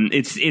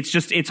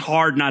 It's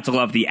hard not to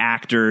love the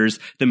actors.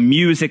 The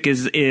music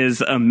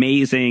is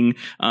amazing.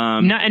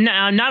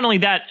 Not only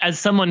that, as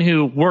someone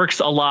who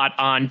works a lot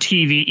on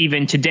TV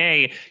even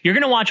today, you're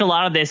going to watch a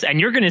lot of this and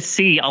you're going to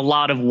see a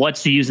lot of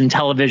what's used in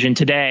television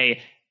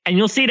today, and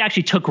you'll see it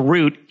actually took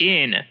root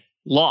in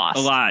Lost.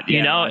 A lot,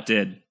 it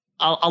did.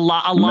 A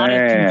lot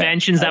of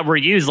conventions that were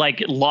used,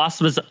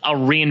 Lost was a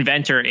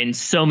reinventor in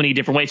so many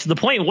different ways, to the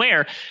point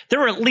where there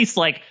were at least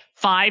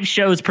 5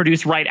 shows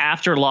produced right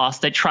after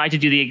Lost that tried to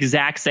do the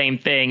exact same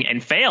thing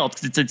and failed.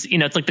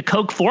 It's like the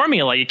Coke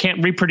formula. You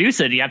can't reproduce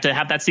it. You have to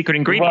have that secret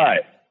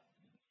ingredient.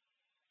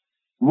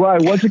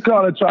 Right. What's it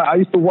called? I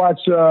used to watch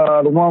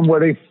the one where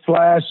they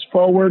flash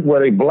forward,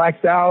 where they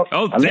blacked out.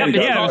 Oh,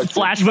 it's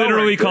Flash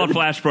literally Forward. called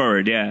Flash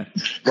Forward. Yeah.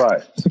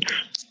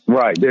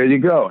 Right. There you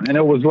go. And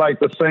it was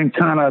the same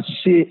kind of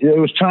shit. It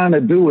was trying to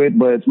do it,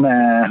 but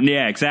man.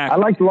 Yeah, exactly. I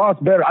liked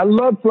Lost better. I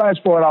love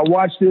Flash Forward. I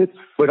watched it,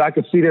 but I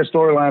could see their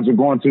storylines were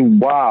going too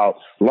wild.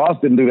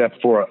 Lost didn't do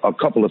that for a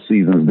couple of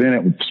seasons. Then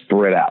it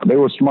spread out. They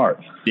were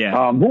smart.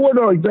 Yeah. Who were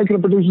the executive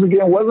producers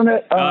again? Wasn't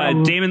it?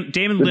 Damon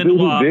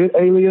Lindelof. Did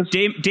Alias?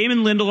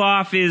 Damon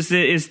Lindelof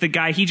is the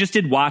guy. He just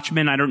did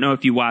Watchmen. I don't know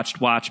if you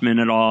watched Watchmen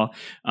at all.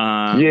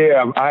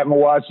 Yeah, I haven't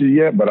watched it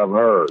yet, but I've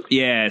heard.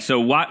 Yeah, so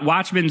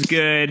Watchmen's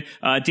good.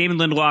 Damon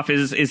Lindelof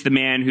is the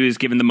man who's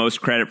given the most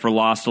credit for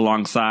Lost,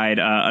 alongside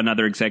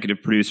another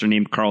executive producer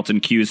named Carlton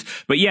Cuse.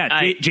 But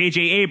yeah,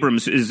 J.J.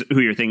 Abrams is who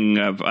you're thinking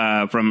of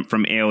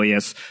from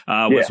Alias.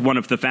 Was one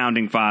of the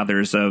founding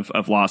fathers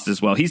of Lost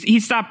as well. He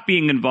stopped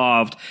being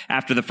involved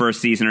after the first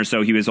season or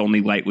so. He was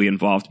only lightly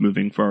involved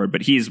moving forward,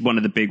 but he's one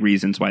of the big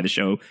reasons why the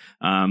show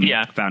found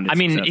its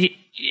success.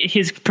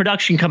 His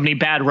production company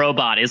Bad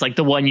Robot is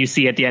the one you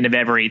see at the end of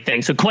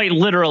everything. So quite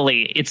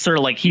literally, it's sort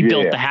of he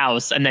built the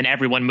house and then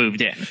everyone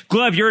moved in.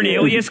 Glove, you're an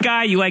Alias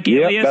guy. You like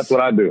Alias? That's what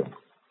I do.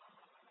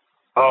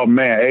 Oh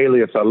man,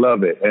 Alias, I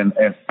love it, and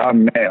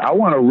man, I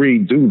want to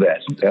redo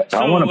that.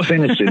 I want to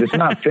finish it. It's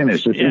not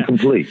finished; it's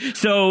incomplete.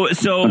 So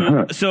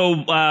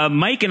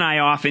Mike and I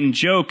often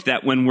joke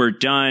that when we're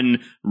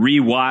done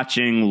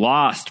rewatching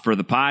Lost for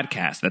the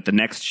podcast, that the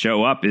next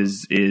show up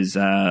is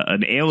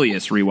an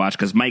Alias rewatch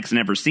because Mike's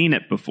never seen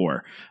it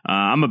before.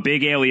 I'm a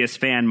big Alias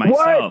fan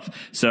myself,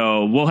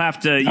 so we'll have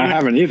to. I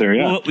haven't either.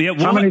 Yeah.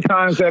 How many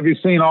times have you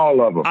seen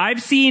all of them?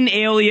 I've seen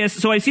Alias.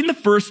 So I've seen the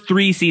first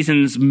 3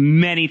 seasons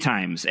many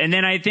times, and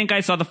then I think I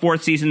saw the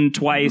 4th season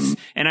twice,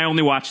 and I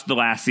only watched the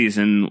last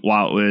season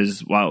while it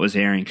was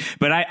airing.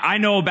 But I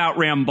know about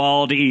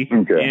Rambaldi.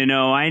 Okay. You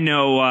know, I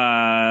know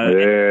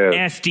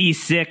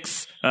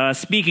SD6.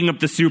 Speaking of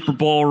the Super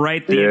Bowl,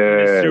 right? The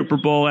infamous Super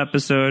Bowl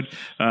episode.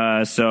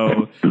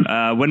 So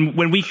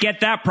when we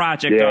get that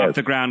project off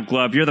the ground,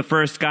 Glove, you're the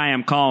first guy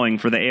I'm calling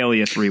for the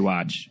Alias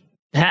rewatch.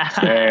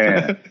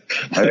 Man.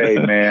 Hey,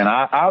 man,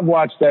 I've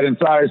watched that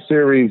entire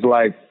series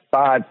like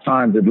 5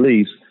 times at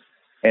least.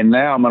 And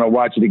now I'm going to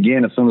watch it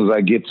again as soon as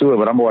I get to it.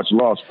 But I'm going to watch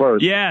Lost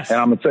first. Yes. And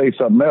I'm going to tell you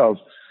something else.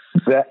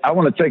 That I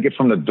want to take it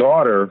from the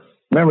daughter.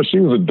 Remember, she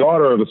was a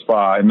daughter of the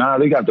spy. Now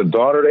they got the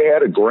daughter they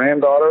had, a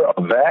granddaughter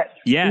of that.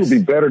 Yes. She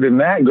would be better than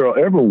that girl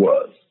ever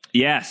was.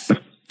 Yes.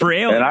 For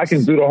Alias. And I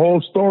can do the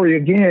whole story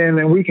again,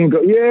 and we can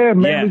go, we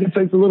can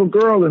take the little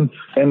girl and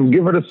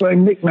give her the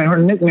same nickname. Her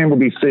nickname would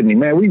be Sydney.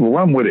 Man, we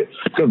run with it.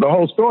 Because the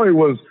whole story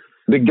was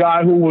the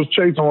guy who was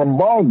chasing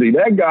Rambaldi.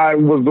 That guy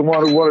was the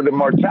one who wanted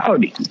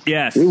immortality.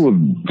 Yes. It was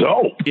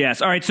dope.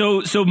 Yes. All right.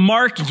 So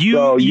Mark,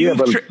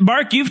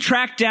 Mark, you've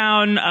tracked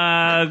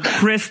down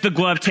Chris the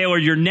Glove Taylor.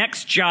 Your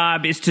next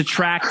job is to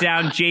track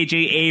down J.J.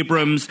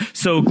 Abrams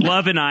so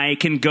Glove and I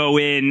can go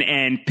in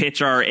and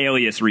pitch our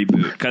Alias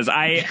reboot. Because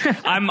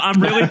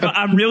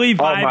I'm really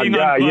vibing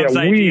on Glove's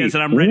ideas,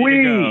 and I'm ready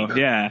to go.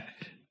 Yeah.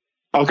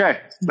 Okay.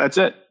 That's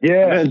it.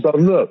 Yeah. So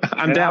look,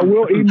 I'm down. I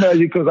will email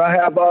you because I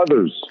have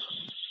others.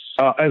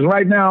 As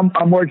right now,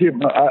 I'm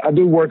working. I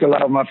do work a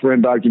lot with my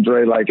friend Dr.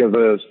 Dre, like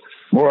as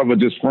more of a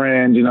just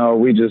friend. You know,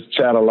 we just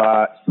chat a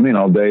lot, you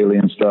know, daily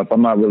and stuff.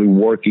 I'm not really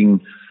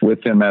working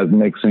with him as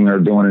mixing or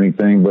doing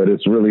anything, but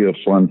it's really a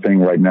fun thing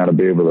right now to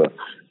be able to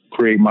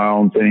create my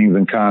own things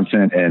and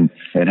content and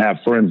have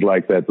friends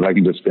like that I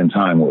can just spend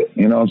time with.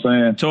 You know what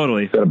I'm saying?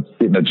 Totally. Instead of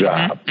getting a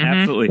job. Mm-hmm.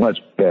 Absolutely. Much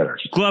better.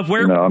 Glove,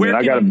 where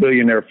I got a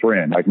billionaire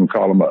friend. I can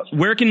call him up.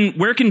 Where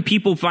can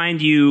people find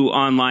you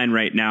online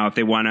right now if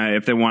they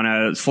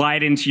wanna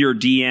slide into your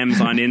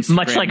DMs on Instagram?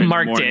 Much like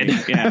Mark did.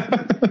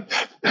 Yeah.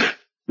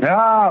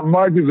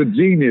 Mark is a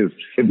genius.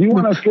 If you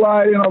want to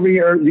slide in over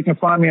here, you can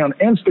find me on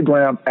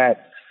Instagram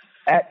at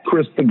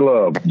Chris the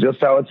Glove,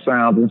 just how it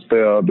sounds and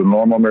spelled, the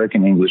normal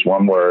American English,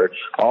 one word.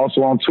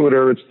 Also on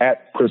Twitter, it's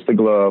at Chris the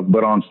Glove,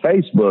 but on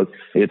Facebook,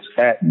 it's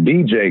at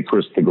DJ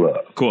Chris the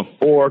Glove. Cool.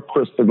 Or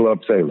Chris the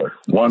Glove Taylor,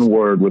 one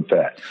word with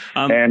that.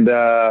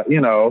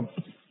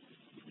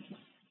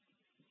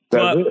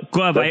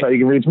 Glove, that's how you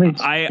can reach me.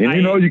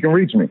 You can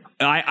reach me.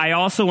 I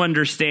also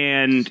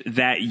understand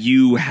that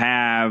you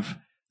have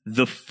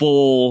the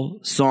full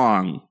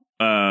song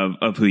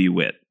of Who You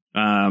With.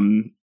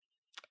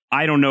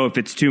 I don't know if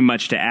it's too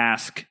much to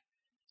ask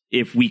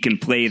if we can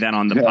play that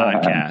on the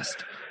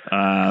podcast,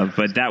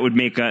 but that would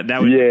make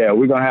Yeah,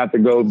 we're gonna have to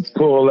go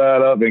pull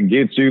that up and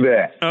get you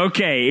that.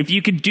 Okay, if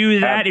you could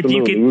do that,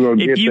 Absolutely.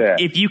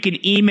 if you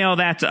can email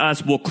that to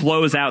us, we'll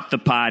close out the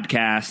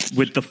podcast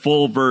with the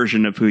full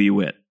version of Who You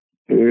With.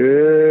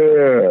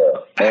 Yeah,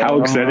 how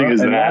exciting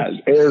is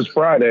that? Airs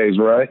Fridays,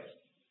 right?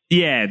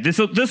 Yeah, this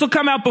will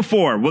come out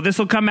before. Well, this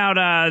will come out.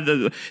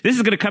 This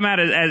is going to come out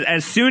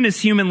as soon as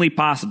humanly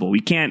possible. We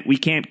can't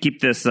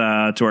keep this to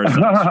ourselves too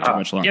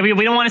much longer. Yeah,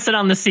 we don't want to sit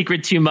on the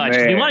secret too much.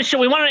 Man. We want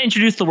to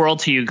introduce the world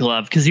to you,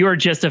 Glove, because you are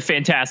just a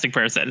fantastic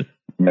person.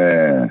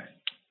 Man,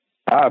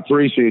 I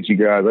appreciate you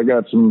guys. I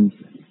got some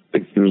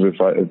pictures if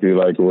you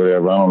like or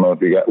whatever. I don't know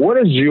if you got.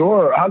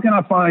 How can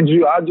I find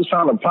you? I just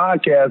found a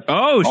podcast.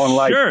 Oh, on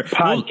like sure.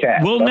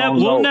 podcast. We'll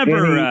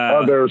never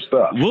other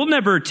stuff. We'll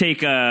never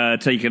take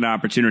an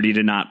opportunity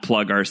to not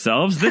plug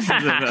ourselves. This is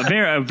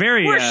a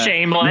very we're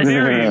shameless.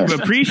 Very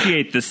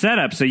appreciate the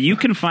setup. So you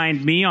can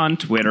find me on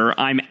Twitter.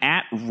 I'm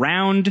at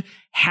Round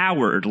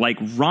Howard, like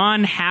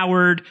Ron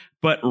Howard,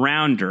 but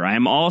rounder. I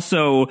am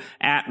also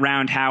at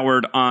Round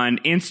Howard on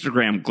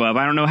Instagram, Glove.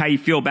 I don't know how you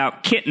feel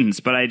about kittens,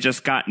 but I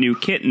just got new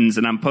kittens,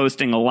 and I'm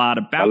posting a lot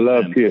about them. I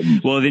love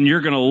kittens. Well, then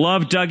you're going to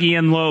love Dougie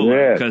and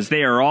Lola, because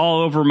they are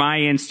all over my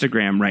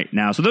Instagram right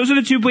now. So those are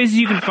the 2 places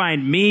you can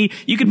find me.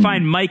 You can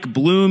find Mike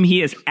Bloom.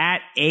 He is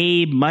at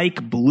a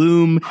Mike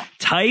Bloom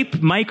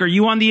type. Mike, are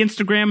you on the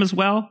Instagram as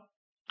well?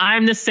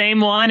 I'm the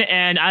same one,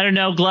 and I don't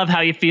know, Glove,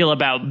 how you feel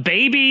about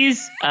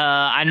babies.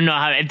 I don't know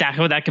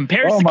how that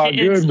compares to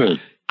kittens. Goodness.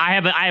 I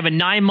have a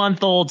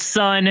 9-month-old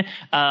son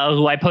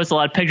who I post a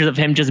lot of pictures of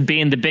him just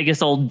being the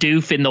biggest old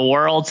doof in the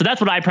world. So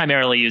that's what I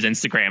primarily use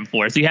Instagram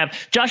for. So you have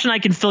Josh and I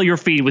can fill your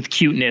feed with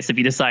cuteness if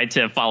you decide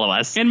to follow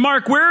us. And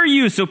Mark, where are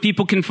you so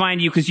people can find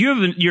you? Because you're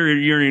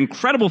an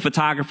incredible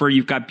photographer.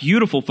 You've got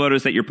beautiful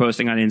photos that you're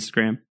posting on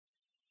Instagram.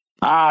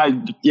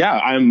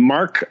 I'm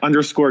Mark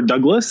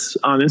 _Douglas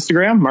on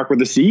Instagram, Mark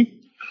with a C.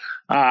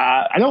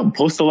 I don't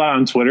post a lot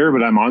on Twitter,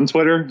 but I'm on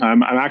Twitter.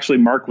 I'm actually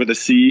Mark with a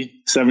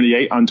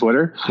C78 on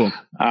Twitter. Cool.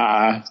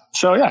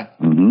 So yeah,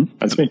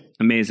 that's me.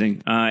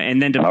 Amazing. And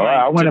then All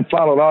right, I went and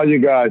followed all you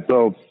guys,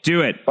 so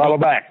do it. Follow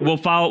back. We'll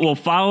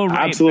follow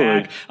right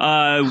Absolutely.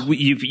 back.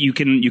 You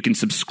can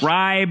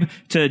subscribe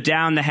to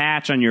Down the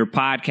Hatch on your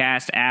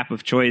podcast app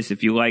of choice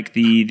if you like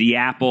the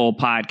Apple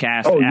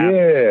podcast app.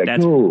 Yeah,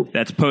 that's cool.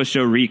 That's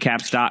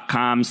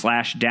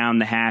postshowrecaps.com/Down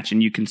the Hatch,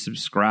 and you can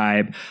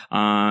subscribe.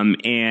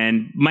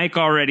 And Mike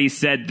already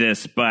said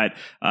this, but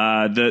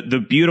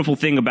the beautiful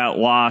thing about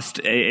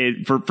Lost,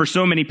 for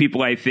so many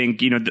people, I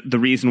think, the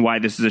reason why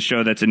this is a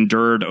show that's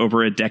endured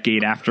over a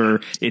decade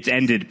after it's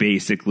ended,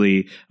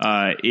 basically,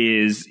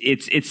 is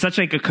it's such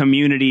like a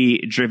community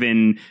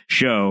driven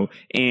show,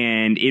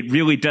 and it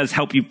really does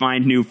help you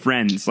find new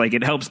friends. Like,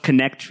 it helps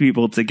connect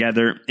people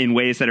together in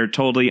ways that are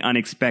totally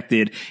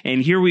unexpected.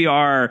 And here we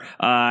are,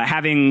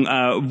 having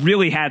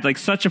really had like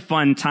such a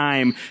fun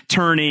time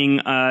turning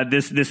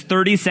this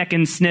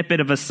 30-second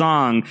snippet of a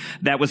song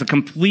that was a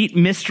complete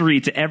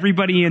mystery to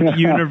everybody in the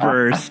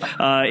universe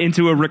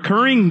into a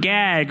recurring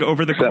gag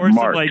over the course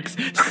of like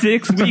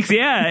 6 weeks.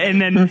 Yeah.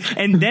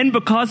 And then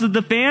because of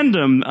the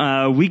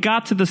fandom, we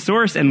got to the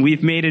source, and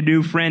we've made a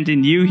new friend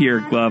in you here,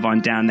 Glove,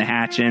 on Down the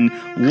Hatch. And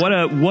what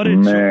a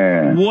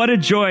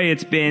joy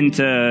it's been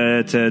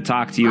to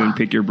talk to you and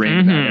pick your brain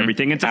about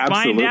everything, and to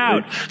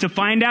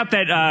find out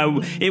that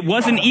it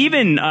wasn't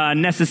even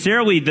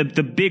necessarily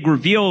the big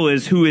reveal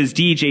is who is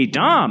DJ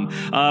Dom,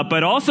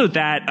 but also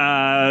that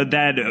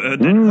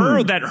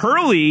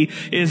Hurley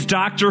is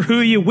Doctor Who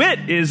You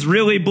Wit is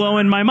really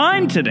blowing my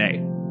mind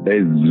today.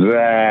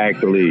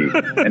 Exactly.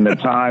 And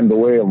the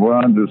way it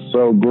runs is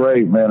so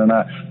great, man. And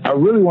I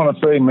really want to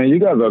say, man, you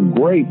guys are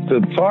great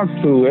to talk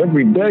to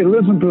every day.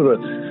 Listen to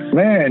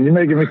man, you're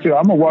making me feel,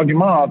 I'm going to walk in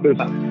my office,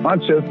 my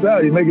chest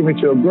out. You're making me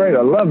feel great. I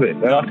love it.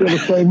 And I feel the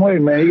same way,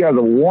 man. You guys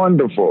are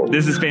wonderful.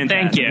 This is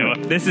fantastic. Thank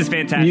you. This is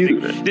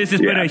fantastic. This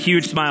has been a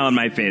huge smile on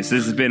my face.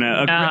 This has been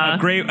a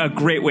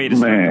great way to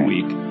start the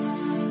week.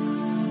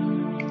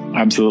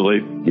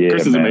 Absolutely. Yeah,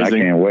 Chris is man,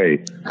 amazing. I can't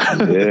wait.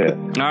 Yeah.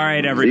 All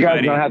right, everybody. You guys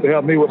are going to have to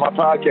help me with my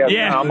podcast.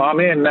 Yeah. Now. I'm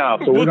in now,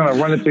 so we're going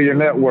to run it through your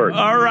network.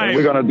 All right. And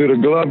we're going to do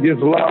the Glove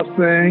Gets Lost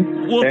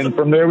thing, Well, and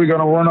from there we're going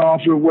to run off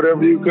with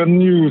whatever you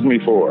can use me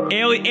for.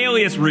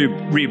 Alias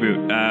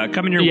reboot.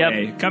 Coming your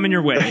way. Coming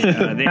your way.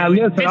 Now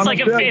listen,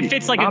 It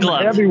fits like a glove.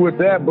 I'm heavy with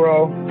that,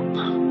 bro.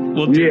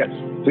 We'll do Yes. it.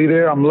 See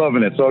there, I'm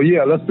loving it. So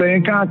yeah, let's stay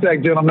in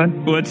contact,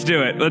 gentlemen. Let's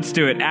do it.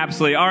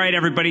 Absolutely. All right,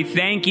 everybody.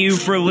 Thank you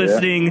for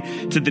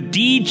listening to the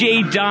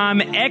DJ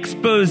Dom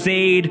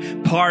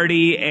Exposade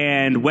party.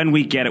 And when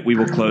we get it, we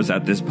will close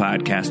out this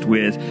podcast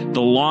with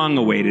the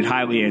long-awaited,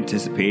 highly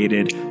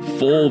anticipated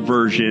full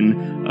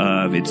version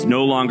of It's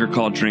No Longer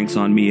Called Drinks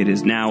on Me. It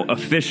is now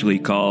officially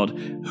called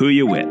Who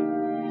You Wit.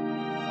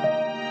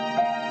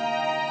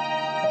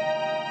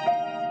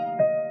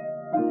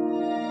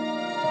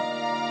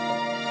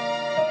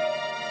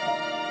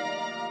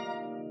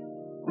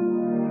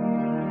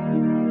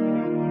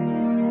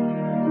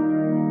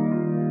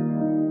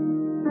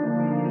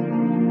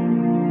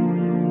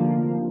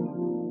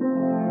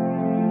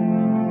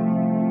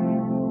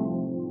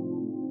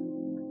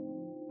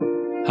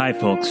 Hi,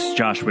 folks.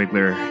 Josh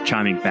Wigler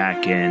chiming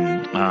back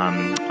in.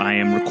 I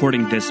am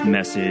recording this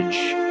message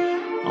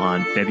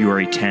on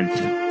February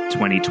 10th,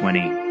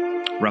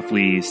 2020,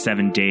 roughly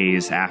 7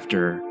 days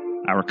after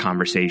our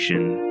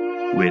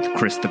conversation with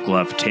Chris the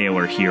Glove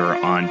Taylor here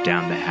on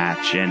Down the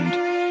Hatch.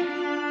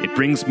 And it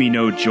brings me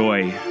no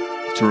joy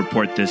to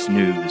report this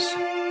news.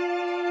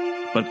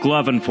 But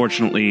Glove,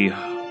 unfortunately,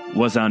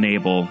 was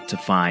unable to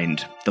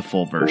find the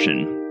full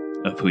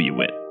version of Who You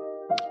Wit.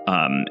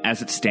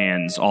 As it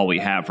stands, all we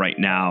have right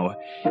now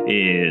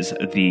is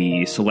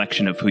the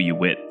selection of Who You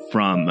Wit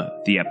from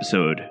the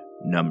episode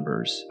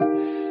numbers.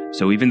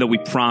 So even though we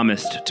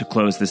promised to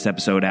close this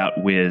episode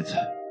out with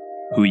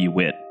Who You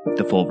Wit,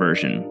 the full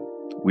version,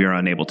 we are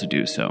unable to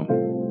do so.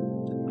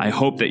 I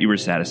hope that you were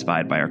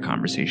satisfied by our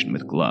conversation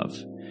with Glove,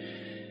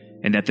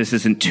 and that this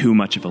isn't too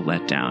much of a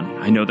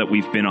letdown. I know that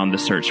we've been on the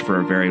search for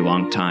a very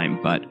long time,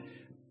 but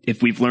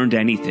if we've learned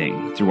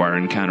anything through our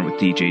encounter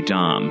with DJ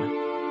Dom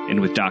and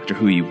with Doctor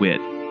Who You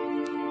Wit,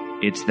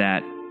 it's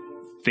that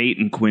fate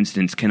and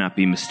coincidence cannot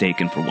be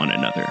mistaken for one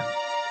another.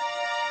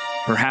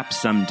 Perhaps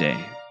someday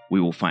we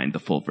will find the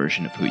full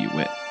version of Who You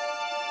Wit.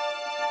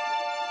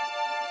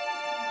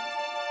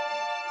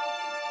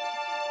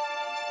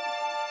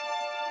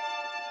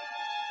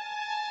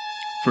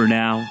 For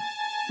now,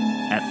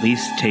 at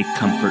least take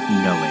comfort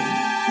in knowing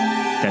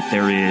that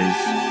there is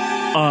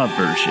a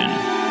version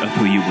of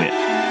Who You Wit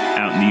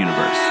out in the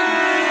universe.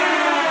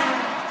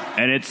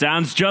 And it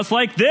sounds just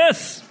like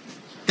this.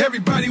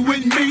 Everybody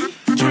with me,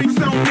 drinks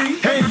on me.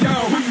 Hey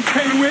y'all, who you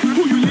came with,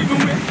 who you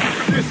leaving with?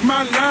 This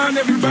my line,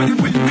 everybody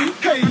with me.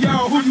 Hey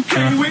y'all, who you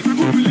came with, who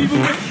you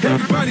leaving with?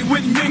 Everybody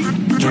with me,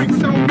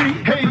 drinks on me.